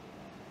does.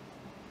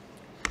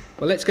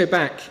 Well, let's go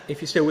back,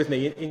 if you're still with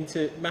me,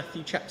 into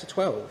Matthew chapter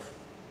 12.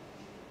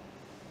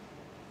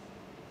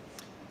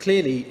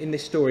 Clearly, in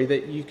this story,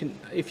 that you can,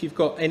 if you've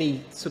got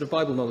any sort of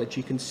Bible knowledge,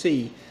 you can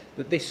see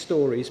that this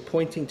story is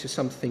pointing to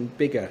something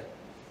bigger,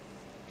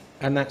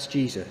 and that's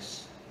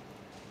Jesus.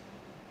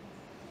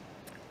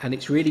 And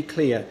it's really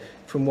clear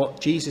from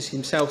what Jesus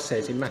himself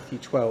says in Matthew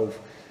 12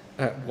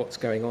 what's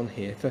going on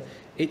here. For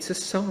it's a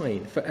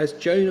sign, for as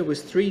Jonah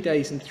was 3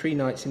 days and 3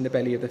 nights in the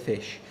belly of the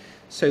fish,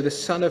 so the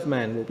Son of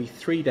Man will be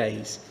 3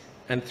 days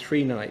and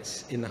 3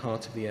 nights in the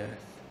heart of the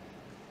earth.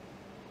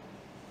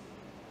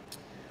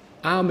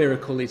 Our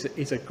miracle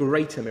is a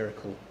greater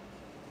miracle.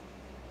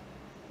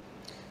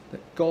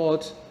 That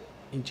God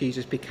in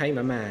Jesus became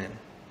a man.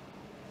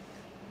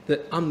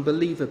 That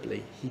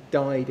unbelievably he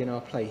died in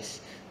our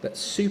place. That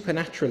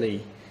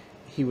supernaturally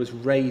he was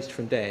raised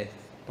from death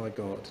by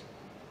God.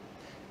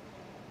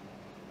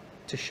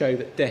 To show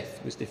that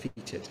death was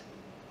defeated.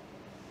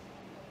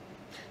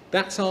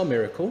 That's our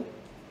miracle.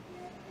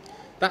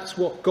 That's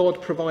what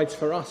God provides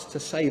for us to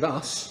save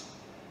us.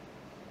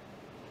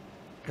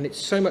 And it's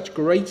so much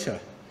greater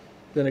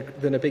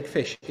than a big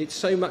fish. It's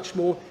so much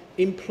more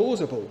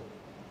implausible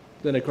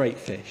than a great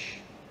fish.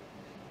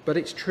 But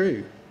it's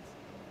true.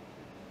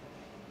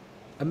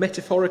 A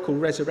metaphorical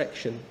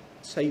resurrection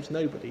saves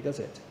nobody, does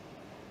it?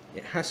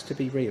 It has to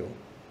be real.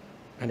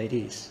 And it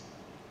is.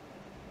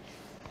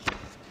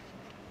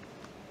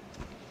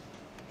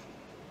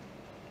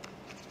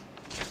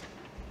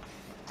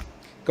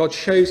 God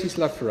shows his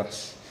love for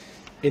us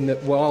in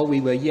that while we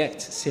were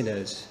yet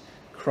sinners,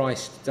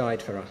 Christ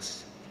died for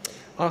us.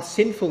 Our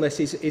sinfulness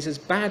is as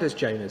bad as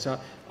Jonah's.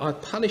 Our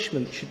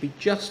punishment should be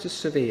just as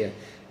severe.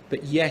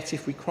 But yet,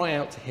 if we cry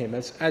out to him,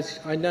 as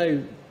I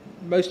know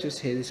most of us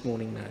here this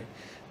morning know,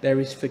 there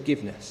is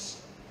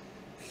forgiveness,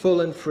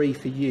 full and free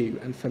for you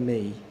and for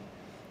me.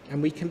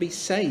 And we can be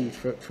saved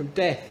from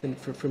death and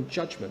from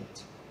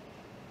judgment.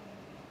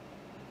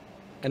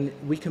 And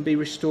we can be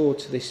restored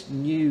to this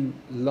new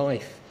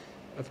life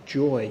of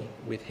joy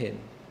with him.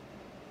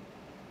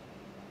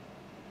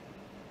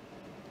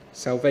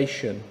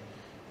 Salvation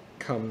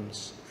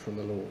comes from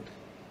the Lord.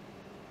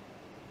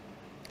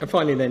 And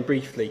finally then,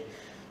 briefly,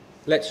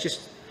 let's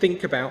just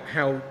think about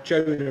how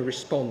Jonah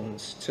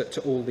responds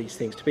to all these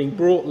things, to being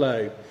brought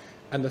low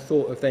and the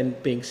thought of then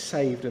being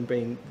saved and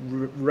being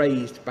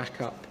raised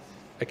back up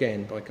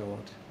again by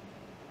God.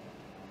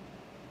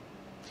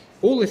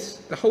 All this,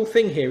 the whole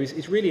thing here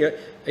is really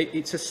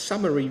it's a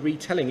summary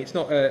retelling. It's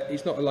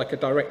not like a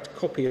direct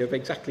copy of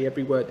exactly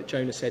every word that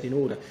Jonah said in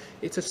order.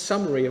 It's a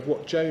summary of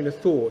what Jonah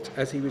thought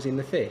as he was in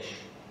the fish.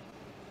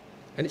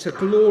 And it's a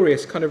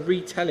glorious kind of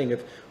retelling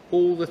of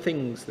all the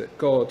things that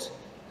God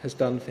has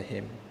done for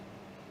him.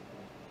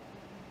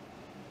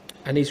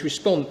 And his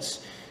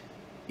response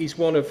is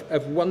one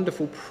of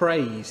wonderful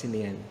praise in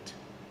the end.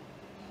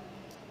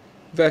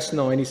 Verse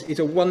 9 is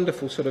a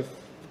wonderful sort of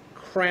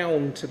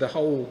crown to the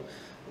whole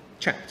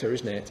chapter,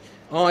 isn't it?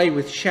 I,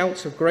 with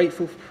shouts of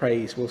grateful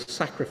praise, will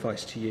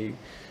sacrifice to you.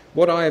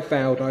 What I have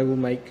vowed I will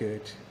make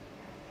good.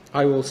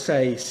 I will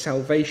say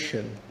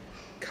salvation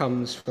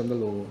comes from the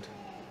Lord.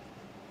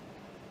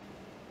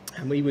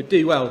 And we would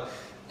do well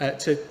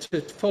to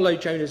follow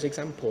Jonah's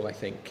example, I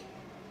think.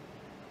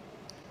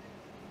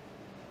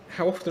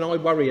 How often I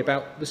worry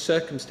about the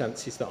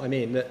circumstances that I'm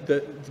in,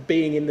 that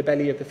being in the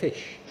belly of the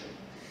fish.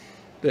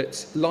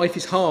 That life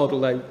is hard,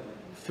 although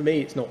for me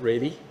it's not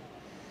really.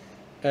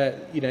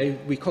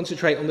 We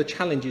concentrate on the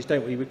challenges,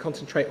 don't we? We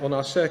concentrate on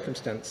our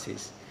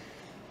circumstances.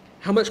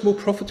 How much more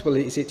profitable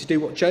is it to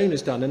do what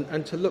Jonah's done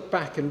and to look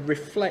back and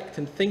reflect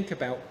and think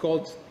about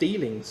God's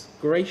dealings,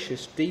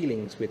 gracious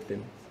dealings with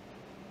them?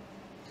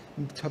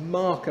 To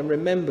mark and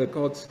remember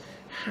God's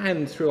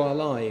hand through our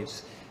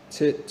lives,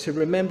 to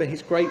remember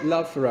his great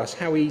love for us,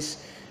 how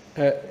he's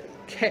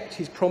kept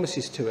his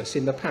promises to us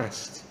in the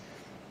past,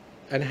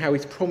 and how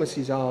his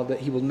promises are that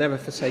he will never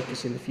forsake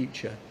us in the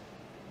future.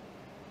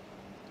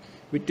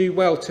 We do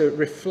well to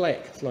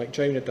reflect like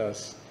Jonah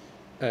does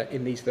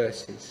in these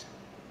verses.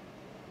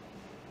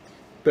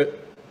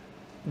 But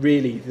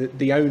really,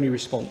 the only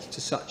response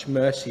to such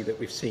mercy that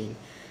we've seen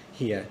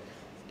here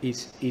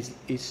is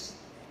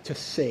to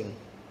sing,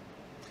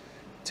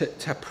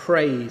 to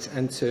praise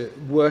and to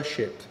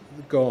worship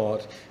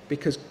God,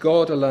 because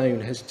God alone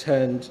has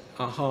turned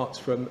our hearts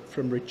from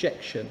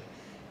rejection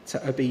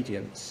to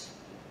obedience,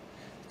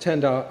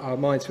 turned our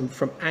minds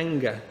from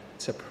anger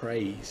to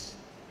praise.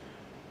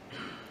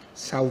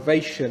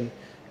 Salvation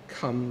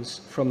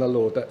comes from the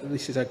Lord. That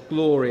this is a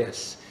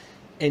glorious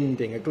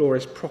ending, a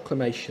glorious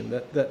proclamation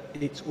that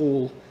it's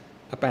all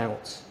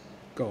about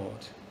God.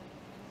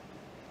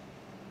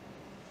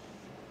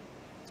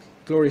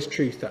 Glorious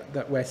truth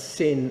that where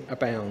sin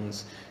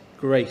abounds,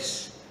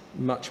 grace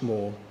much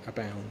more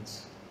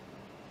abounds.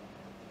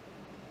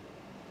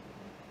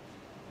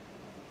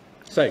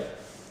 So,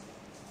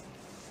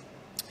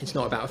 it's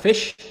not about a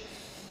fish.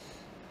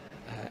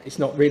 It's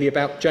not really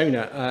about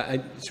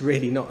Jonah. It's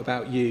really not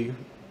about you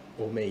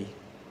or me.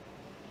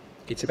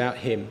 It's about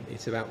him.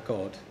 It's about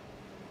God.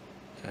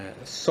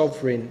 A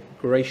sovereign,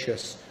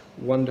 gracious,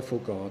 wonderful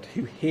God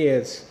who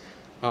hears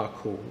our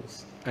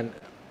calls and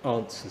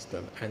answers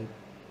them and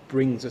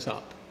brings us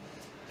up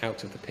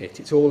out of the pit.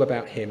 It's all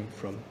about him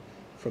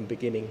from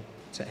beginning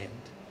to end.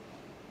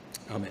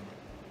 Amen.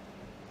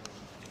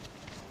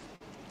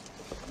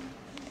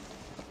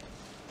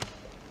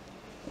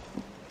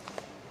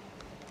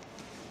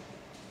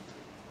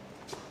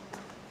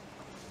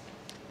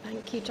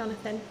 Thank you,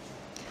 Jonathan.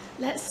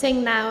 Let's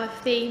sing now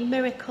of the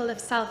miracle of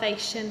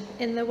salvation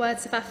in the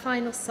words of our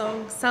final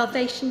song,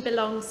 Salvation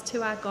Belongs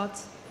to Our God.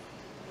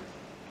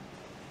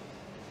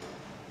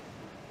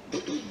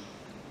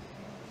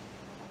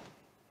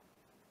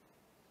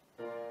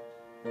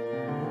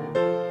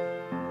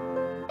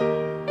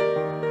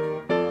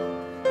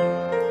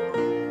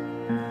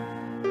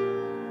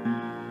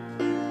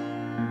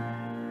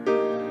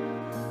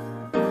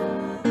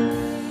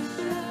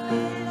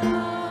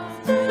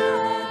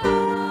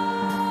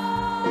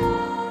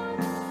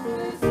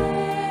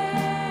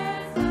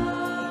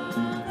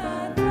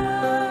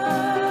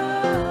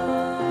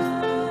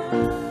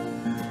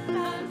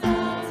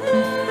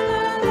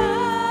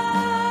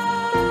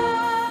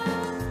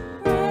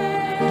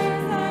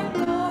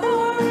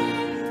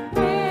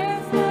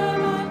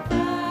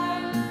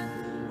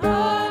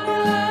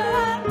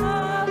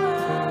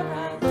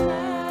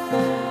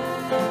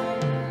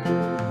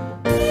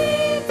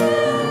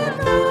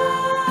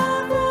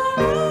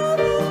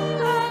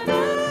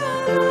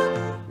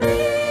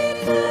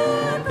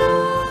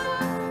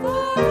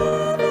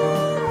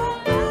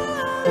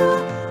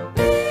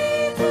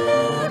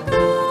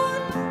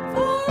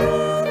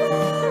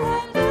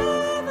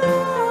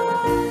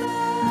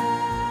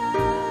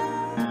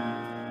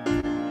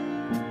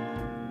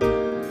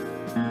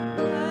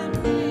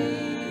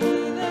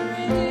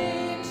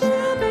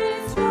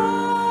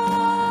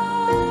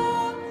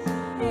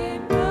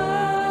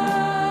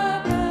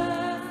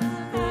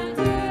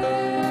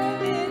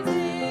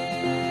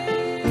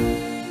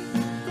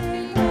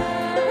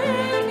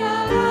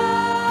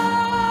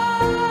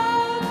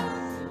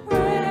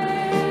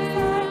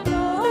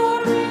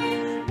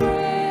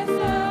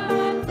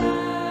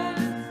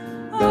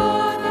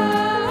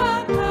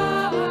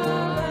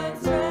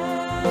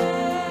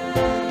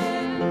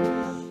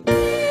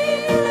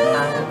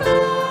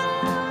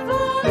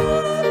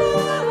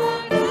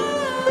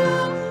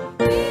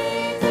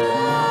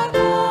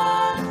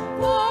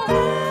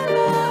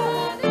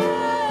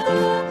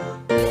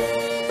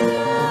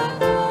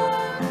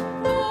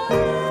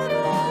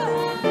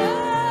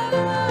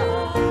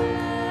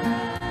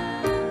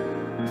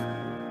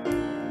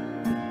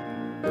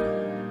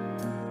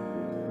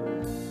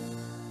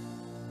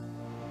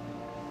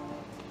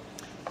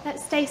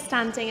 Let's stay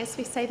standing as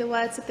we say the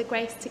words of the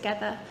grace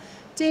together.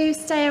 Do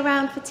stay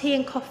around for tea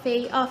and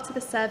coffee after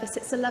the service.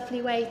 It's a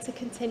lovely way to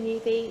continue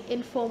the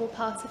informal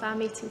part of our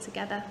meeting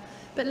together.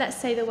 But let's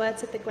say the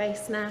words of the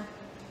grace now.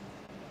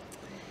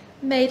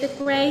 May the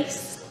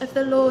grace of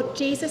the Lord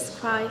Jesus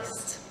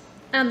Christ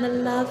and the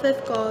love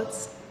of God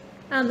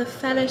and the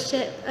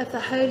fellowship of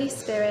the Holy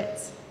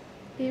Spirit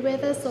be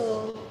with us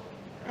all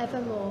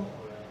evermore.